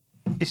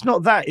 It's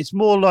not that. It's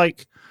more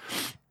like,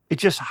 I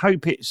just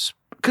hope it's...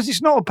 Because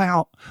it's not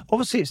about...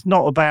 Obviously, it's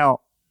not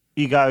about,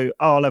 you go,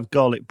 oh, I'll have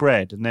garlic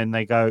bread. And then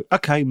they go,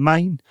 okay,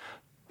 main.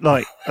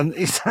 Like, and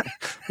it's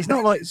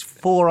not like it's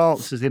 4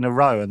 answers in a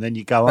row and then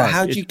you go, but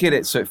how do you get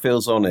it so it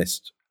feels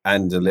honest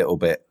and a little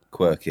bit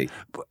quirky?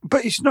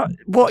 But it's not...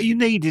 What you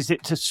need is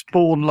it to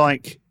spawn,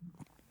 like,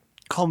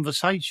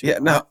 conversation. Yeah,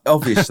 no,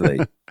 obviously.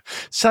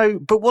 So,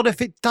 but what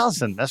if it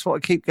doesn't? That's what I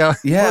keep going.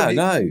 Yeah, I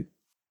know.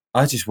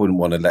 I just wouldn't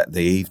want to let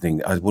the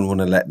evening... I wouldn't want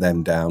to let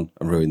them down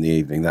and ruin the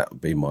evening. That would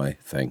be my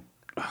thing.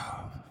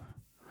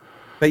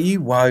 But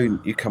you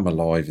won't. You come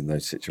alive in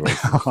those situations.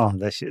 Oh,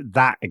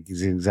 that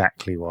is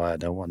exactly why I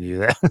don't want you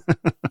there.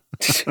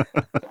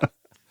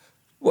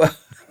 Well...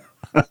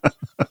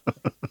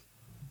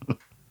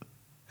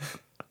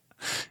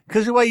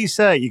 Because the way you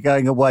say it, you're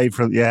going away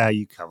from... Yeah,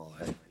 you come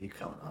alive. You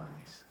come alive.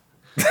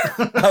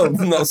 Oh,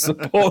 not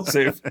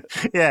supportive.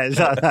 Yeah, it's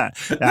like that.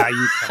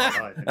 You come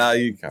alive.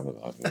 You come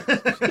alive.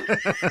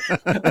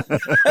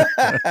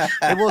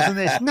 It wasn't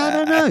this.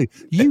 No.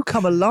 You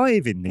come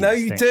alive in these No,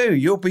 you things. do.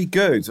 You'll be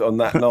good on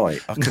that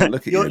night. I couldn't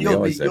look at you in the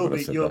eyes there when I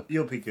said that.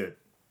 You'll be good.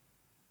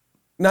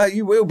 No,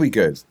 you will be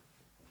good.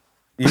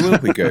 You will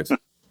be good.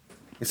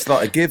 It's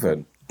like a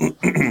given.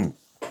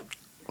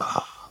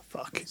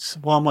 Fuck,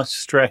 why am I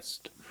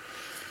stressed?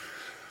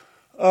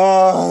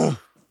 Oh.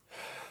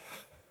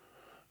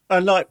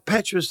 And like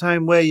Petra was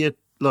saying, wear your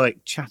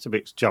like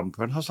Chatterbox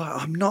jumper, and I was like,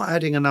 I'm not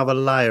adding another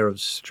layer of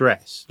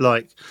stress.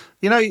 Like,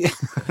 you know,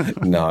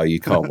 No, you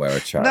can't wear a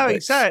Chatterbox. no,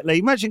 exactly.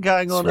 Imagine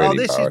going on. really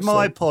This is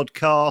my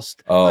podcast.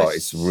 Oh,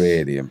 it's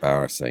really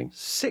embarrassing.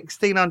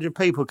 1,600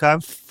 people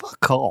going,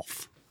 fuck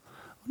off.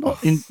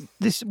 Not in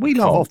this. We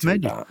love Can't off do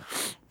menu. that.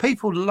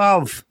 People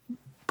love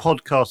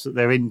podcasts that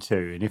they're into,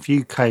 and if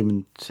you came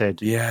and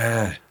said,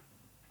 Yeah.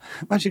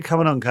 imagine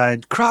coming on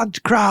going,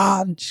 crunch,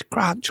 crunch,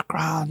 crunch,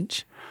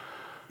 crunch.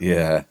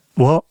 Yeah.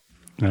 What?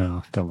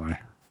 No, don't worry.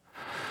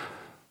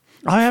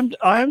 I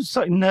am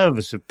slightly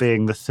nervous of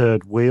being the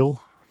third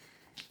wheel.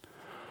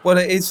 Well,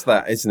 it is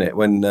that, isn't it?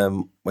 When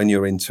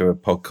you're into a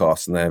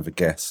podcast and they have a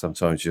guest,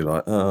 sometimes you're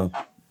like, oh.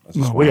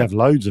 Well, we have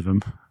loads of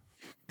them.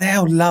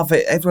 They'll love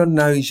it. Everyone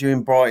knows you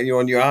in Brighton. You're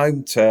on your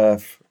home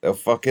turf. They'll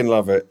fucking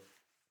love it.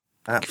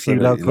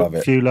 Absolutely love it.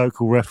 A few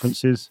local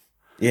references.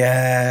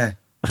 Yeah.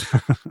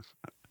 At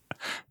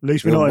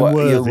least we're not in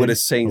Worthing. You would have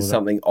seen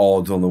something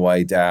odd on the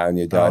way down.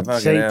 You'd go,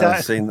 I've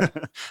seen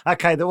that.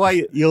 Okay, the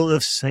way you'll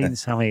have seen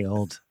something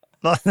odd.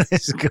 Like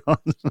this gone.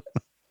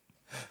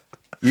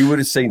 You would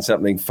have seen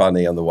something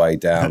funny on the way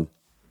down.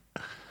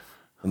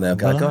 And they'll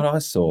go, God, I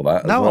saw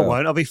that. No, as well. I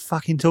won't. I'll be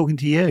fucking talking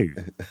to you.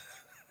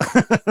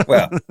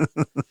 Well,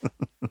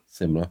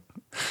 similar.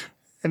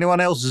 Anyone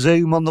else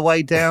Zoom on the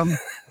way down?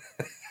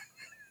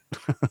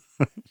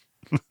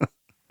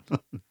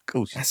 Of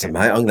course. That's it,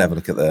 mate. I'm going to have a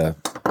look at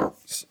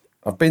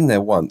I've been there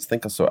once. I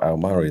think I saw Al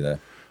Murray there.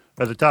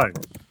 At the dome?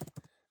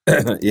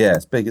 Yeah,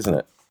 it's big, isn't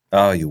it?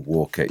 Oh, you'll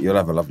walk it. You'll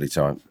have a lovely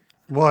time.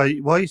 Why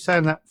are you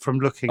saying that from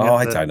looking at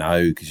I don't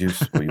know, because you're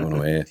what you want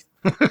to hear.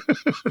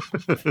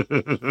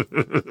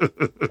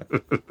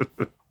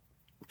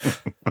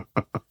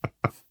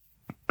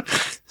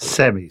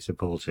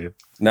 Semi-supportive.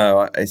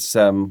 No, it's...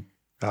 Oh,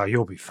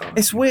 you'll be fine.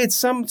 It's weird.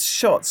 Some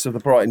shots of the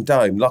Brighton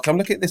Dome, like I'm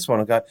looking at this one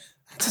and go,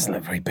 that doesn't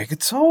look very big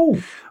at all.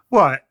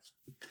 Right.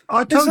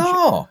 I told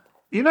Bizarre.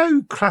 you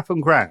know Clapham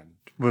Grand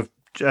with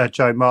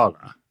Joe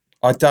Marler?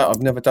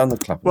 I've never done the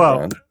Clapham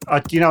Grand. I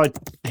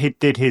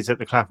did his at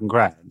the Clapham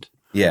Grand.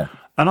 Yeah.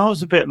 And I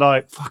was a bit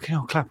like, fucking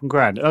hell, Clapham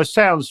Grand. It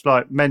sounds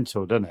like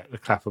mental, doesn't it? The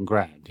Clapham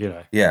Grand, you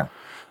know. Yeah.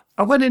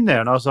 I went in there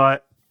and I was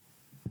like,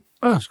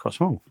 oh, it's quite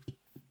small.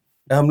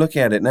 I'm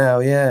looking at it now,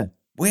 yeah.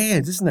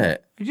 Weird, isn't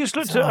it? You just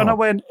looked at it and I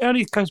went, it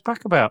only goes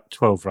back about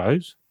 12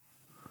 rows.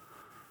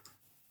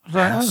 I was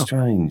like, How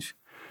strange.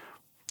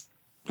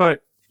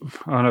 Like,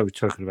 I know we're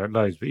talking about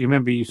loads, but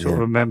you sort of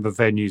remember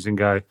venues and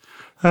go,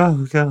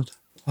 oh, God.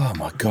 Oh,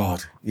 my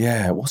God.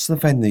 Yeah. What's the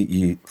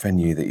venue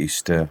that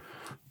used to...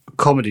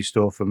 Comedy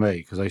Store for me,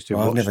 because I used to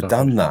watch I've never stuff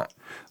done that.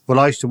 Well,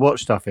 I used to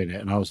watch stuff in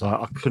it and I was like,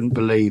 I couldn't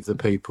believe the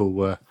people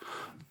were,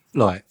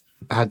 like,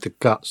 had the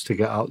guts to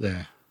get up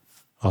there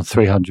on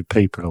 300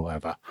 people or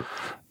whatever.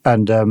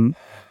 And then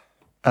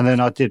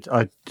I'd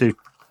done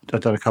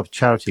a couple of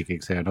charity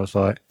gigs there and I was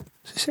like,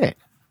 is this it?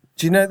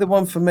 Do you know the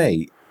one for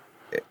me?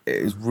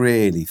 It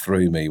really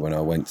threw me when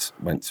I went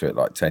to it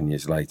like 10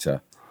 years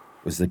later.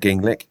 Was the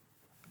Ginglick.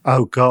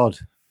 Oh God,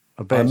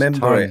 I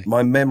remember it.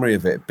 My memory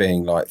of it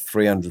being like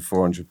 300,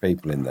 400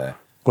 people in there.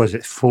 Was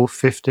it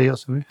 450 or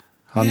something?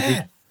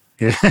 100?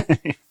 Yeah.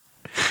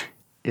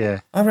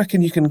 Yeah. I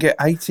reckon you can get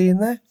 80 in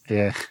there.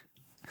 Yeah.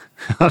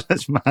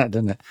 That's mad,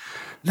 isn't it?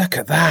 Look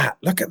at that.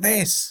 Look at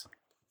this.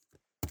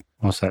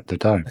 What's that, the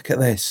dome? Look at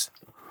this.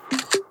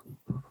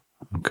 Oh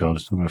God,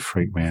 it's not going to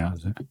freak me out,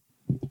 is it?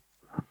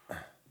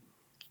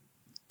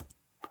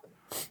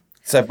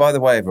 So, by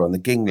the way, everyone, the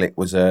Ginglick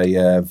was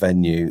a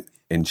venue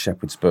in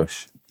Shepherd's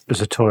Bush. It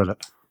was a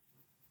toilet.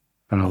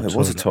 It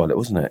was a toilet,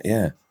 wasn't it?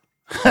 Yeah.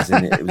 As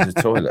in it was a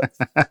toilet.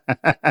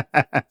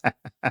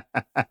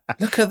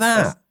 Look at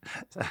that.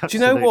 Do you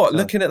know what?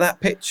 Looking at that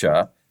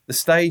picture, the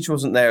stage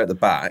wasn't there at the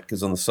back, it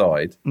was on the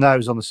side. No, it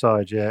was on the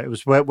side, yeah. It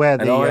was where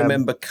and I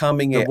remember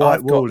coming in. The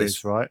white wall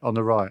is, right? On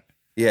the right.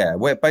 Yeah,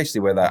 where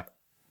that.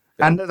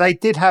 And they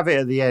did have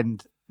it at the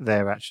end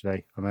there,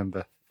 actually, I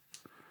remember.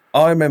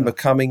 I remember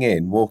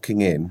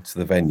walking in to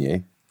the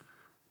venue,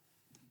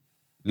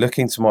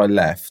 looking to my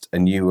left,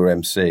 and you were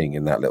emceeing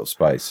in that little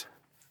space.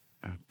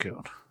 Oh,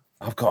 God.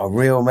 I've got a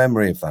real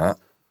memory of that.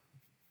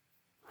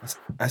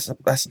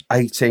 That's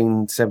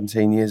 18,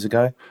 17 years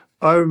ago.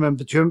 I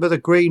remember, do you remember the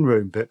green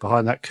room bit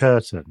behind that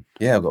curtain?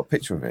 Yeah, I've got a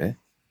picture of it here.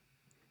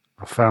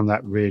 I found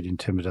that really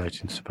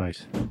intimidating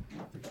space.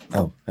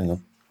 Oh, hang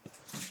on.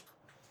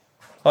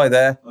 Hi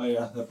there. Oh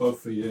yeah, they're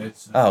both for you.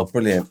 Oh,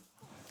 brilliant.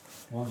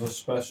 One's a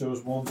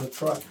specials, one's a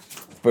track.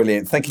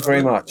 Brilliant. Thank you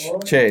very much.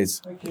 Right.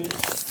 Cheers. Thank you.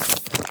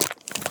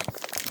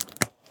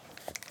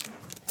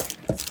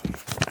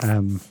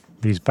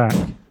 He's back.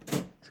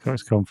 He's got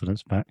his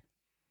confidence back.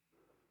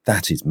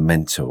 That is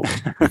mental,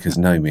 because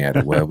Naomi had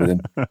a word with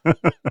him.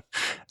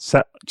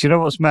 So, do you know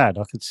what's mad?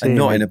 I could see and him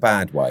not in a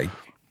bad way.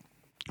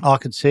 I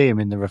could see him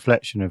in the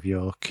reflection of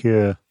your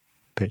Cure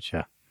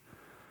picture.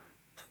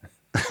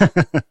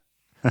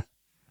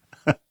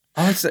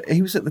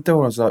 He was at the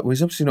door. I was like, well,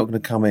 he's obviously not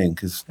going to come in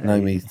because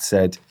Naomi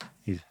said.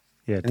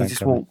 Yeah, and he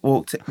just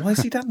walked in. Why has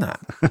he done that?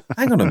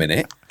 Hang on a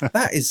minute.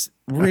 That is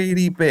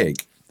really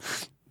big.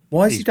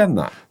 Why has he done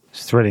that?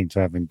 It's thrilling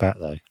to have him back,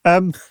 though.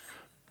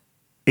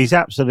 He's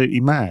absolutely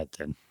mad,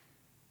 then.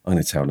 I'm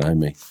going to tell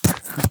Naomi.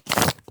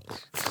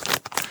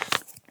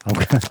 I'm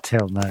going to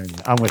tell Naomi.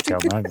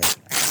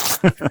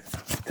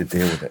 To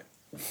deal with it.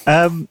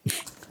 Have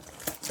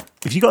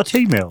you got a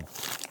tea meal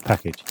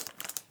package?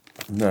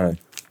 No.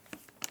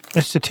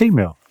 It's a tea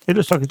meal. It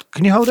looks like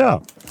can you hold it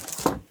up?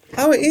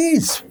 Oh, it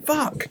is.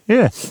 Fuck.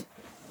 Yeah.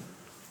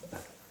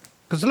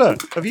 Because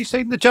look, have you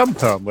seen the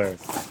jumper I'm wearing?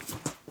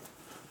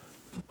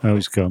 Oh,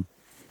 it's gone.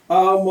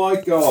 Oh,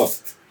 my God.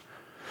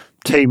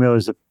 Tea meal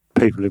is the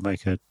people who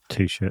make her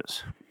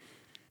T-shirts.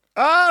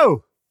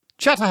 Oh!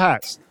 Chatter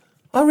hats.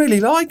 I really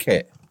like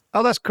it.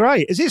 Oh, that's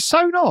great. Is it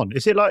sewn on?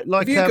 Is it like...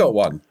 Have you got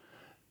one?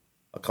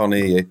 I can't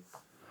hear you.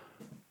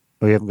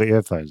 Oh, you haven't got your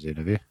headphones in,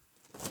 have you?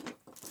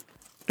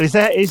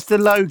 Is the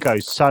logo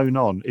sewn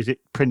on? Is it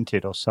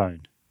printed or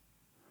sewn?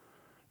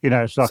 You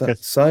know, it's like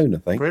sewn, I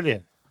think.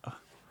 Brilliant.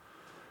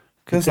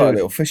 Feels like a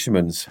little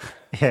fisherman's.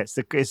 Yeah, it's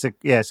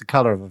the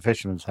colour of a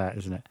fisherman's hat,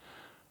 isn't it?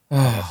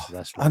 Oh,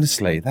 that's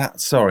honestly,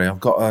 sorry, I've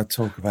got to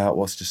talk about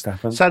what's just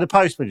happened. So the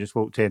postman just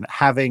walked in,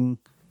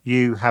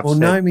 Well,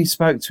 Naomi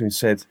spoke to him and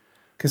said,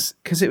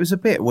 because it was a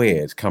bit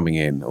weird coming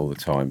in all the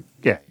time.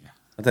 Yeah.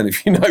 I don't know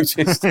if you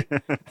noticed.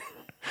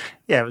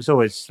 Yeah, it was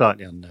always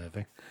slightly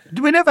unnerving.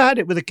 We never had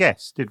it with a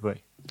guest, did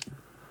we?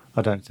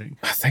 I don't think.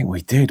 I think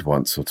we did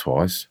once or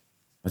twice.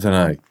 I don't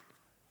know.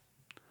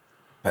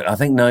 But I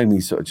think Naomi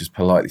sort of just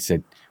politely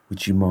said,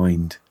 would you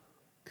mind?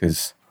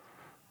 Because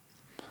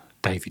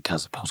David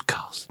does a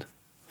podcast.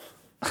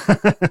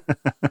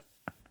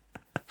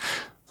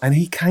 And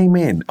he came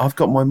in. I've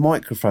got my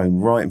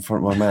microphone right in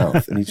front of my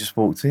mouth and he just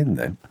walked in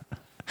then.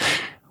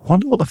 I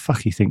wonder what the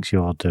fuck he thinks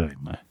you are doing,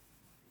 mate.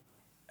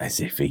 As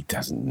if he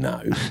doesn't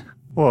know.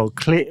 Well,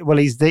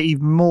 he's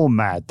even more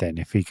mad then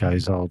if he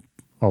goes, I'll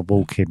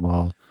walk in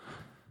while...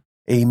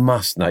 He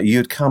must know.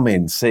 You'd come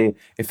in, see...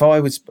 If I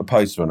was a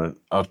postman,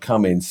 I'd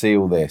come in, see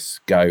all this,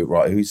 go,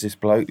 right, who's this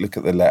bloke? Look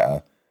at the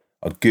letter.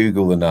 I'd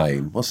Google the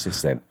name. What's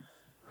this then?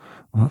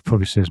 Well, that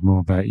probably says more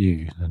about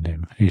you than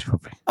him. He's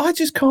probably... I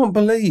just can't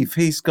believe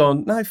he's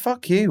gone, no,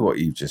 fuck you, what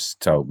you've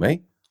just told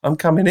me. I'm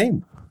coming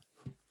in.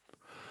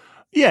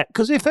 Yeah,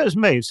 because if it was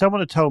me, if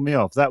someone had told me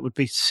off, that would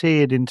be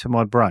seared into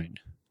my brain.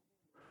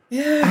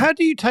 Yeah. How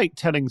do you take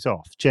tellings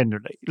off,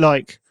 generally?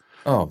 Like...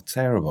 Oh,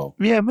 terrible.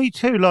 Yeah, me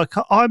too. Like,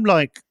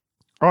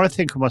 I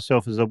think of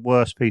myself as a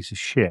worst piece of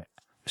shit.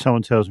 If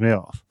someone tells me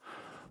off,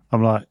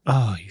 I'm like,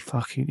 oh,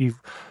 you...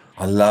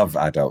 I love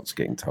adults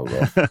getting told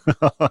off.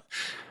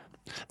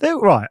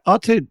 Right, I'll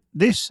tell you,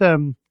 this...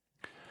 I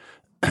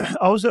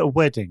was at a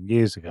wedding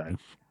years ago,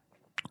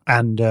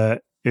 and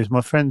it was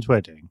my friend's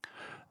wedding,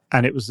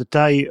 and it was the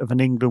day of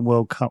an England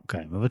World Cup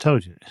game. Have I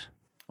told you this?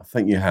 I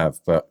think you have,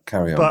 but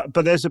carry on.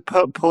 But there's a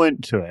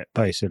point to it,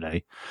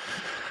 basically.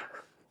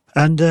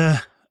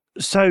 And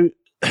so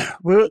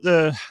we're at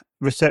the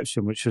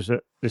reception, which was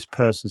at this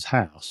person's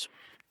house,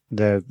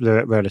 their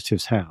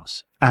relative's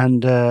house,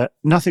 and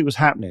nothing was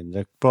happening.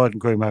 The bride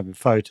and groom were having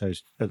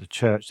photos at the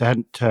church. They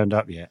hadn't turned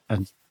up yet.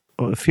 And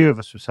a few of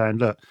us were saying,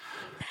 look,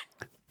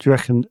 do you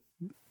reckon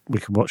we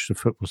can watch the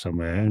football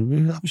somewhere?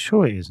 And I'm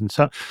sure it is. And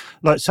so,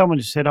 like, someone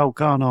just said, oh,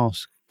 go and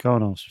ask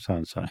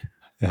so-and-so.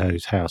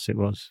 Whose house it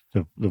was,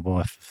 the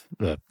wife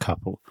of the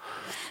couple.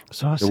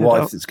 So I said, the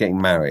wife that's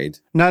getting married?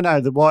 No,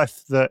 the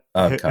wife that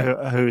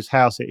whose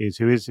house it is,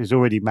 who is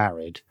already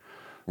married.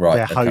 Right,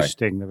 they're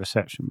hosting the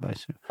reception,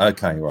 basically.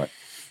 Okay, right.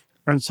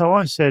 And so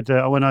I said,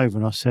 I went over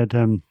and I said,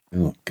 oh,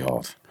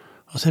 God.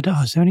 I said,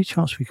 is there any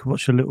chance we could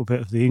watch a little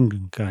bit of the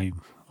England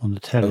game on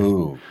the telly?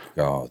 Oh,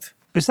 God.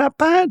 Is that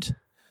bad?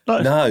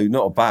 Like, no,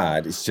 not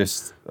bad. It's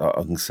just, I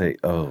can see,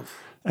 oh.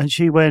 And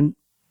she went,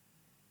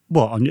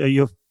 what, at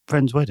your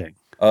friend's wedding?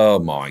 Oh,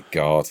 my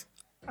God.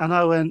 And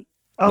I went,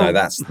 oh. No,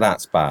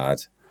 that's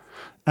bad.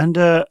 And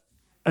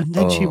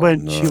then she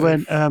went,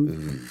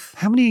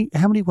 how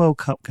many World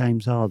Cup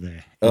games are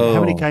there?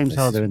 How many games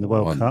are there in the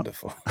World Cup?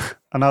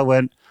 And I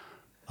went,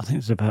 I think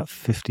it's about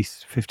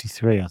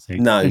 53, I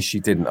think. No,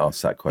 she didn't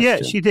ask that question.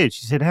 Yeah, she did.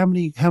 She said, how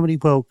many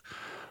World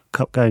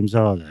Cup games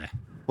are there?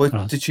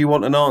 Well, did she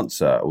want an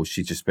answer, or was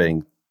she just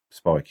being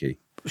spiky?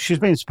 She was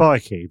being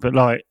spiky, but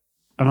like,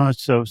 and I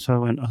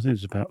went, I think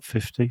it's about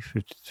 53,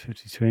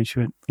 and she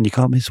went, and you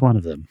can't miss one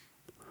of them.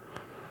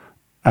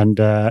 And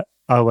I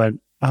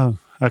went, oh,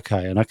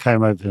 okay. And I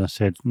came over and I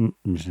said,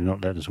 she's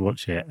not letting us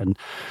watch it. And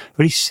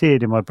really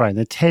seared in my brain.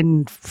 Then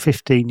 10,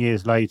 15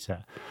 years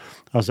later,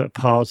 I was at a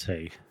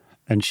party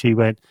and she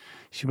went,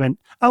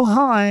 oh,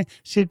 hi.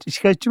 She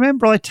goes, do you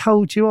remember I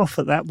told you off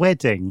at that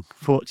wedding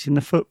for watching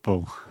the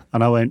football?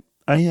 And I went,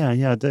 oh,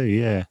 yeah, I do,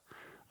 yeah.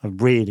 I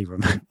really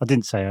remember. I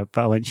didn't say it,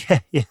 but I went,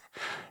 yeah,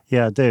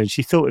 I do. And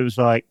she thought it was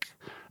like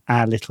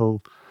our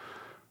little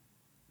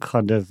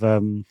kind of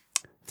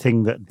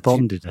thing that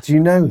bonded us. Do you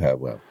know her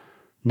well?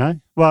 No?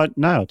 Well,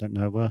 no, I don't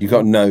know her well. You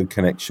got no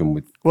connection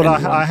with Well,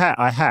 anyone?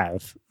 I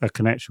have a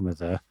connection with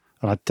her.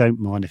 and I don't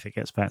mind if it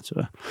gets back to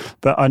her.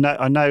 But I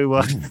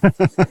know.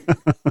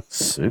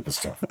 Super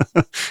stuff.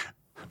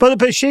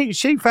 But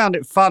she found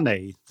it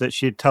funny that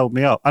she'd told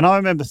me up, and I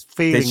remember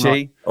feeling. Did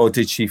she, or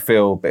did she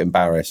feel a bit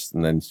embarrassed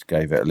and then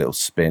gave it a little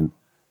spin?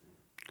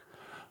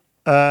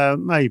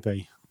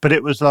 Maybe, but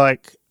it was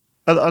like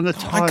at the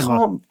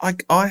time. I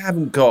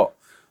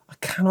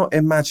cannot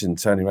imagine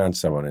turning around to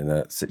someone in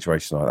a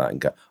situation like that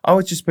and go, I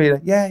would just be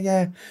like,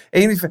 yeah.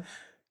 Even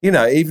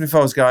if I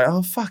was going,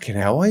 oh, fucking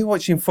hell, why are you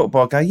watching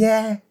football? I go,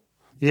 yeah.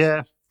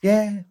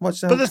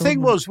 What's that? But the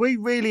thing was, we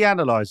really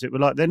analysed it. We're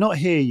like, they're not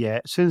here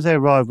yet. As soon as they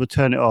arrive, we'll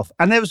turn it off.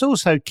 And there was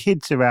also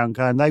kids around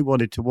going, they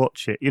wanted to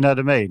watch it. You know what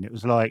I mean? It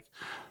was like,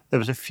 there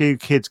was a few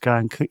kids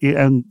going,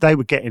 and they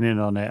were getting in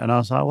on it. And I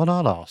was like, well,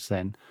 I'll ask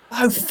then.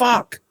 Oh,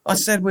 fuck. I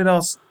said we'd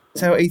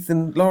tell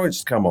Ethan Lawrence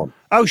to come on.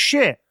 Oh,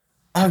 shit.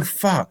 Oh,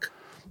 fuck.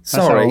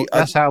 Sorry.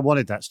 That's how I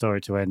wanted that story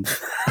to end.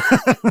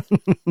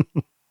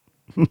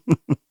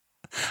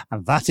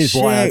 And that is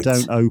why I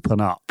don't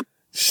open up.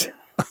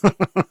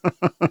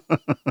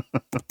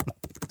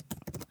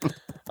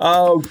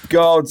 Oh,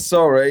 God,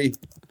 sorry.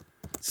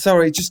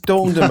 Sorry, it just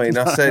dawned on me and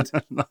I said...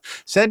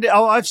 Send it.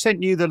 Oh, I've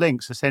sent you the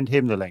link, so send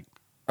him the link.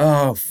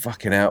 Oh,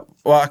 fucking hell.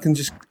 Well, I can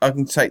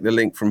take the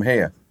link from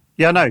here.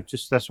 Yeah, I know.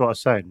 That's what I was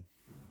saying.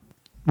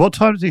 What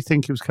time did he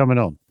think he was coming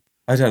on?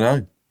 I don't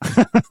know.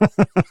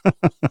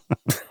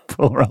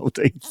 Poor old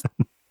Ethan.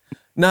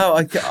 No,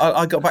 I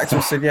got back to him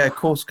and said, yeah, of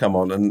course, come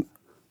on. And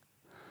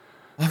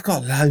I've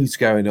got loads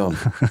going on.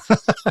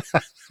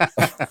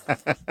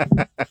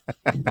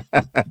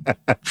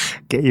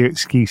 Get your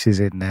excuses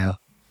in now.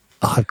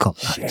 I've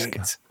got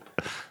loads.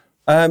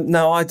 Shit.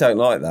 No, I don't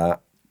like that.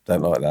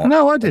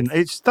 No, I didn't.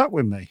 It stuck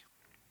with me.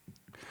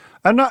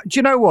 And do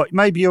you know what?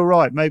 Maybe you're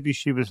right. Maybe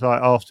she was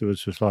like,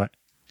 afterwards was like...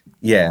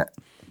 Yeah,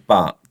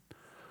 but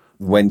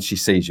when she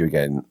sees you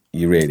again,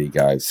 you really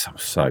go, I'm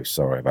so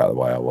sorry about the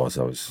way I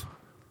was.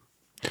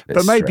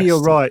 But maybe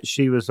you're right.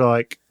 She was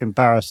like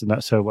embarrassed, and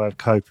that's her way of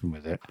coping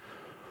with it.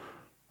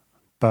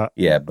 But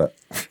yeah, but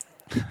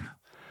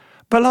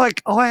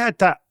like I had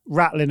that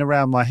rattling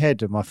around my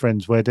head at my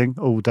friend's wedding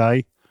all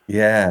day.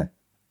 Yeah,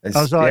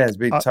 I was like, it's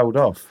been told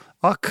off.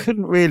 I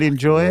couldn't really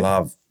enjoy it.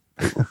 Love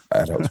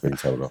adults being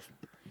told off.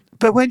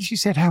 But when she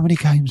said how many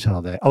games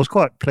are there, I was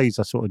quite pleased.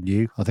 I sort of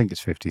knew. I think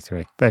it's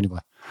 53. But anyway,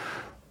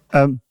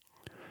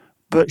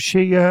 but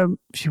she went,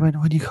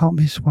 well, you can't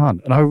miss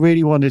one. And I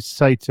really wanted to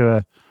say to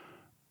her,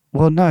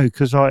 well, no,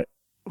 because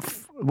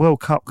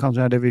World Cup comes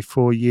out every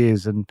 4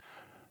 years, and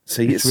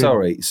so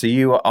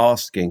you were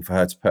asking for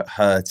her to put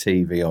her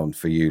TV on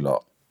for you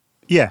lot?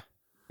 Yeah.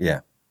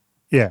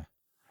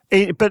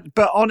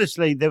 But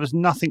honestly, there was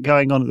nothing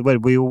going on at the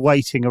wedding. We were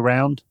waiting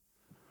around.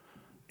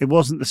 It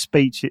wasn't the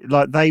speech.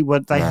 They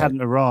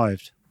hadn't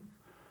arrived.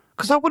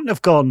 Because I wouldn't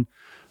have gone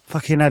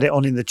fucking had it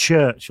on in the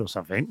church or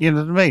something. You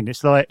know what I mean?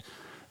 It's like,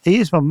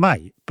 he is my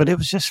mate, but it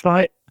was just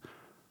like...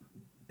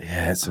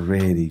 Yeah, it's a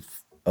really...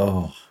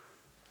 Oh...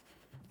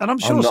 And I'm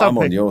sure I'm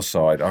on your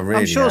side.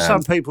 I'm sure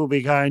some people will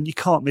be going, you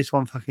can't miss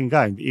one fucking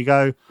game. But you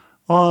go,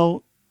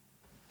 well...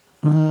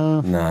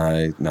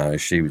 No,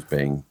 she was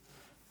being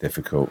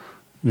difficult.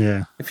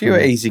 Yeah. If you were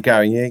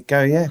easygoing, you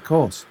go, yeah, of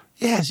course.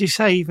 Yeah, as you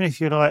say, even if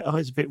you're like, oh,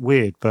 it's a bit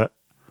weird, but...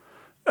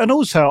 And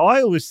also,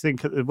 I always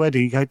think at the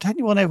wedding, you go, don't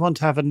you want everyone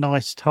to have a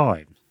nice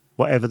time,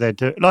 whatever they're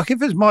doing? Like,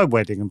 if it's my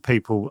wedding and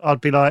people,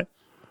 I'd be like...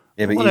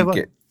 Yeah,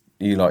 but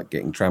you like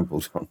getting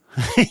trampled on.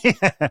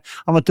 Yeah,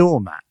 I'm a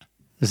doormat.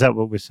 Is that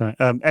what we're saying?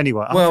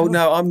 Anyway. Well,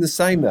 no, I'm the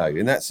same, though.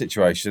 In that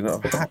situation, I'll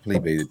happily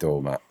be the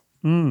doormat.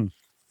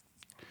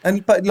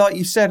 But like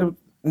you said,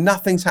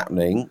 nothing's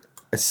happening.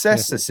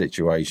 Assess the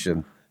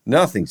situation.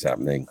 Nothing's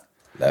happening.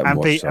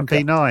 And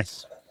be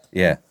nice.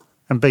 Yeah.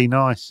 And be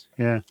nice.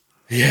 Yeah.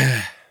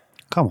 Yeah.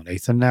 Come on,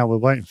 Ethan. Now we're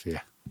waiting for you.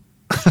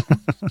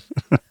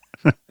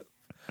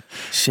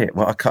 Shit.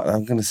 Well,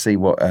 I'm going to see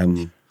what.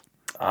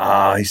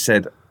 He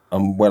said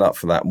I'm well up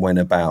for that.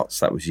 Whenabouts?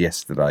 That was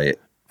yesterday.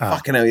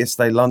 Fucking hell!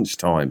 Yesterday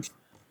lunchtime.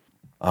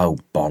 Oh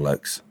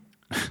bollocks.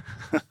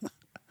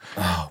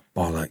 Oh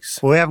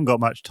bollocks. Well, we haven't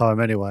got much time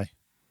anyway.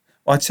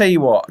 Well, I tell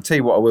you what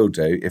I will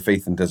do if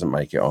Ethan doesn't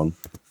make it on.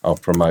 I'll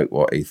promote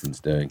what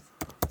Ethan's doing.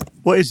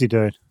 What is he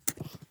doing?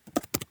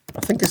 I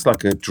think it's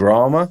like a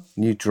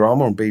new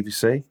drama on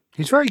BBC.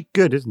 He's very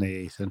good, isn't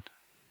he, Ethan?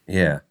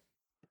 Yeah.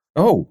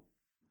 Oh,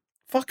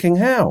 fucking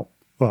hell.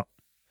 What?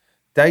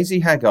 Daisy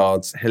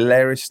Haggard's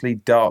hilariously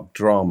dark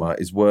drama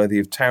is worthy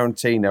of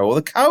Tarantino or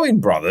the Coen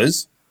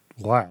brothers.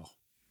 Wow.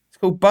 It's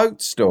called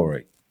Boat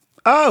Story.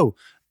 Oh,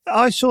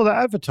 I saw that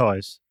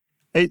advertised.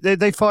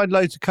 They find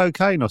loads of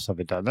cocaine or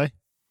something, don't they?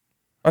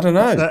 I don't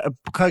know.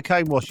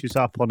 Cocaine washes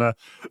up on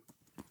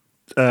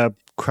a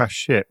crashed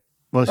ship.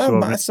 Well,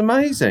 that's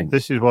amazing.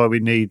 This is why we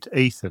need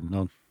Ethan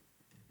on.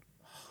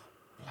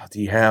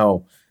 Bloody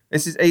hell.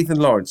 This is Ethan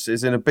Lawrence.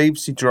 It's in a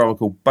BBC drama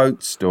called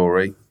Boat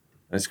Story, and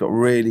it's got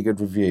really good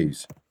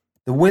reviews.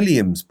 The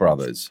Williams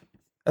brothers.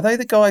 Are they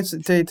the guys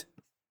that did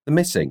The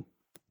Missing?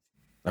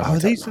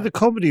 These are the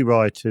comedy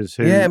writers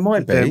who it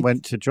might be. then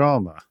went to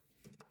drama.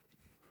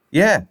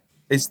 Yeah.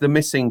 Is The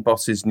Missing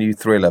Boss's new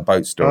thriller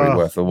boat story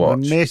worth a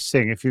watch? The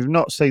Missing. If you've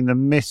not seen The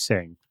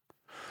Missing.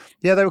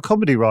 Yeah, they were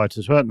comedy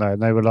writers, weren't they? And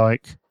they were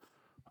like,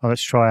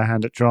 let's try our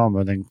hand at drama,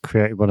 and then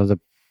created one of the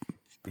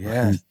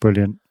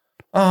brilliant.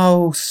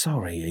 Oh,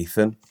 sorry,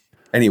 Ethan.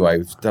 Anyway,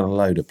 we've done a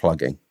load of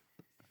plugging.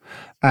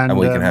 And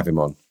we can have him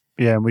on.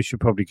 Yeah, and we should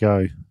probably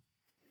go.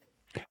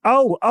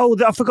 Oh,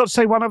 I forgot to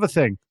say one other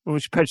thing.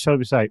 Which Pedro told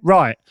me to say.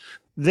 Right.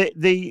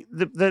 The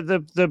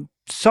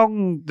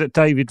song that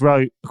David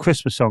wrote, a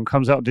Christmas song,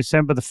 comes out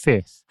December the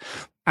 5th.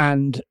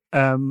 And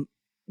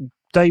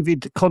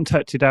David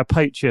contacted our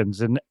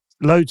patrons, and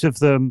loads of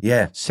them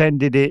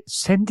sent in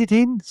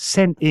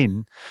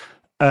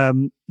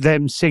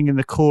them singing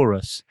the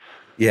chorus.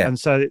 Yeah. And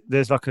so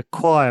there's like a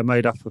choir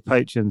made up of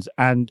patrons.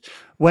 And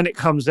when it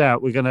comes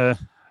out, we're going to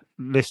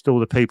list all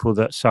the people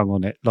that sung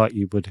on it, like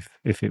you would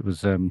if it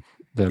was the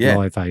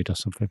Live Aid or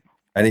something.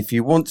 And if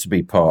you want to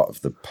be part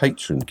of the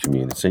patron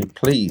community,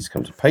 please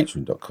come to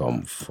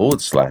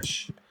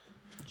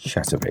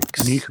patreon.com/Chatterpix.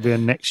 And you could be a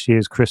next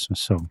year's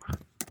Christmas song.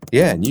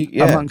 Yeah,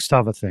 amongst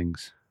other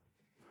things.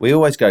 We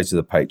always go to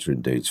the patron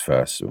dudes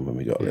first when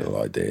we got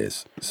little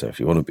ideas. So if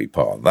you want to be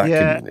part of that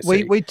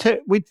community,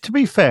 we to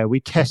be fair, we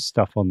test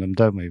stuff on them,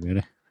 don't we?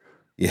 Really?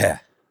 Yeah.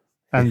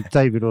 And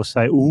David will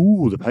say,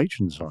 "Ooh, the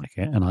patrons like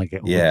it," and I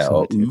get all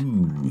excited.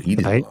 Ooh, he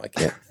didn't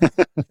like it.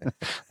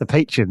 The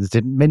patrons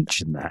didn't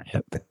mention that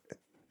yet.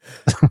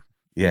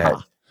 Yeah.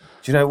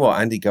 Do you know what?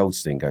 Andy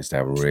Goldstein goes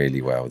down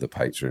really well with the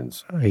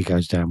patrons. He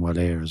goes down well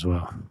here as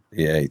well.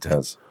 Yeah, he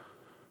does.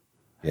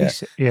 Yeah.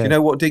 Do you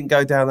know what didn't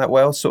go down that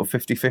well? Sort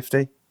of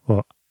 50-50?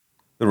 What?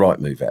 The Right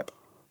Move app.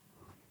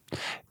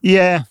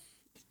 Yeah.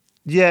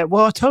 Yeah.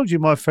 Well, I told you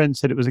my friend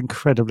said it was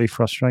incredibly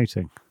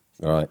frustrating.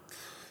 All right.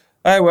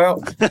 Oh,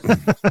 well.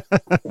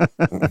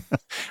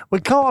 We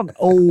can't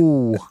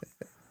all... I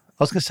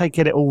was going to say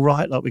get it all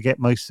right, like we get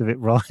most of it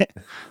right.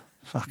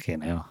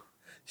 Fucking hell.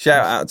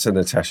 Shout out to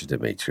Natasha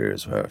Dimitri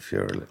as well, if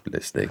you're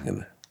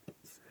listening.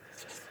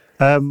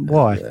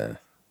 Why?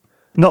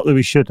 Not that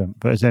we shouldn't,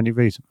 but is there any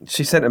reason?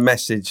 She sent a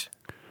message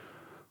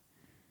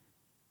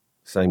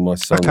saying my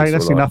songs. Okay,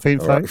 that's enough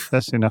info. Right.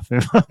 That's enough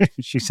info.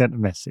 She sent a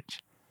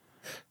message.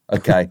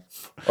 Okay.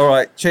 All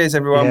right. Cheers,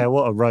 everyone. Yeah,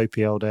 what a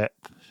ropey old app.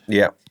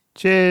 Yeah.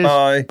 Cheers.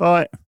 Bye.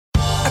 Bye.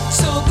 I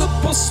told the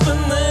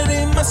postman that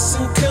he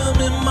mustn't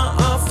come in my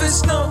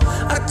office, no.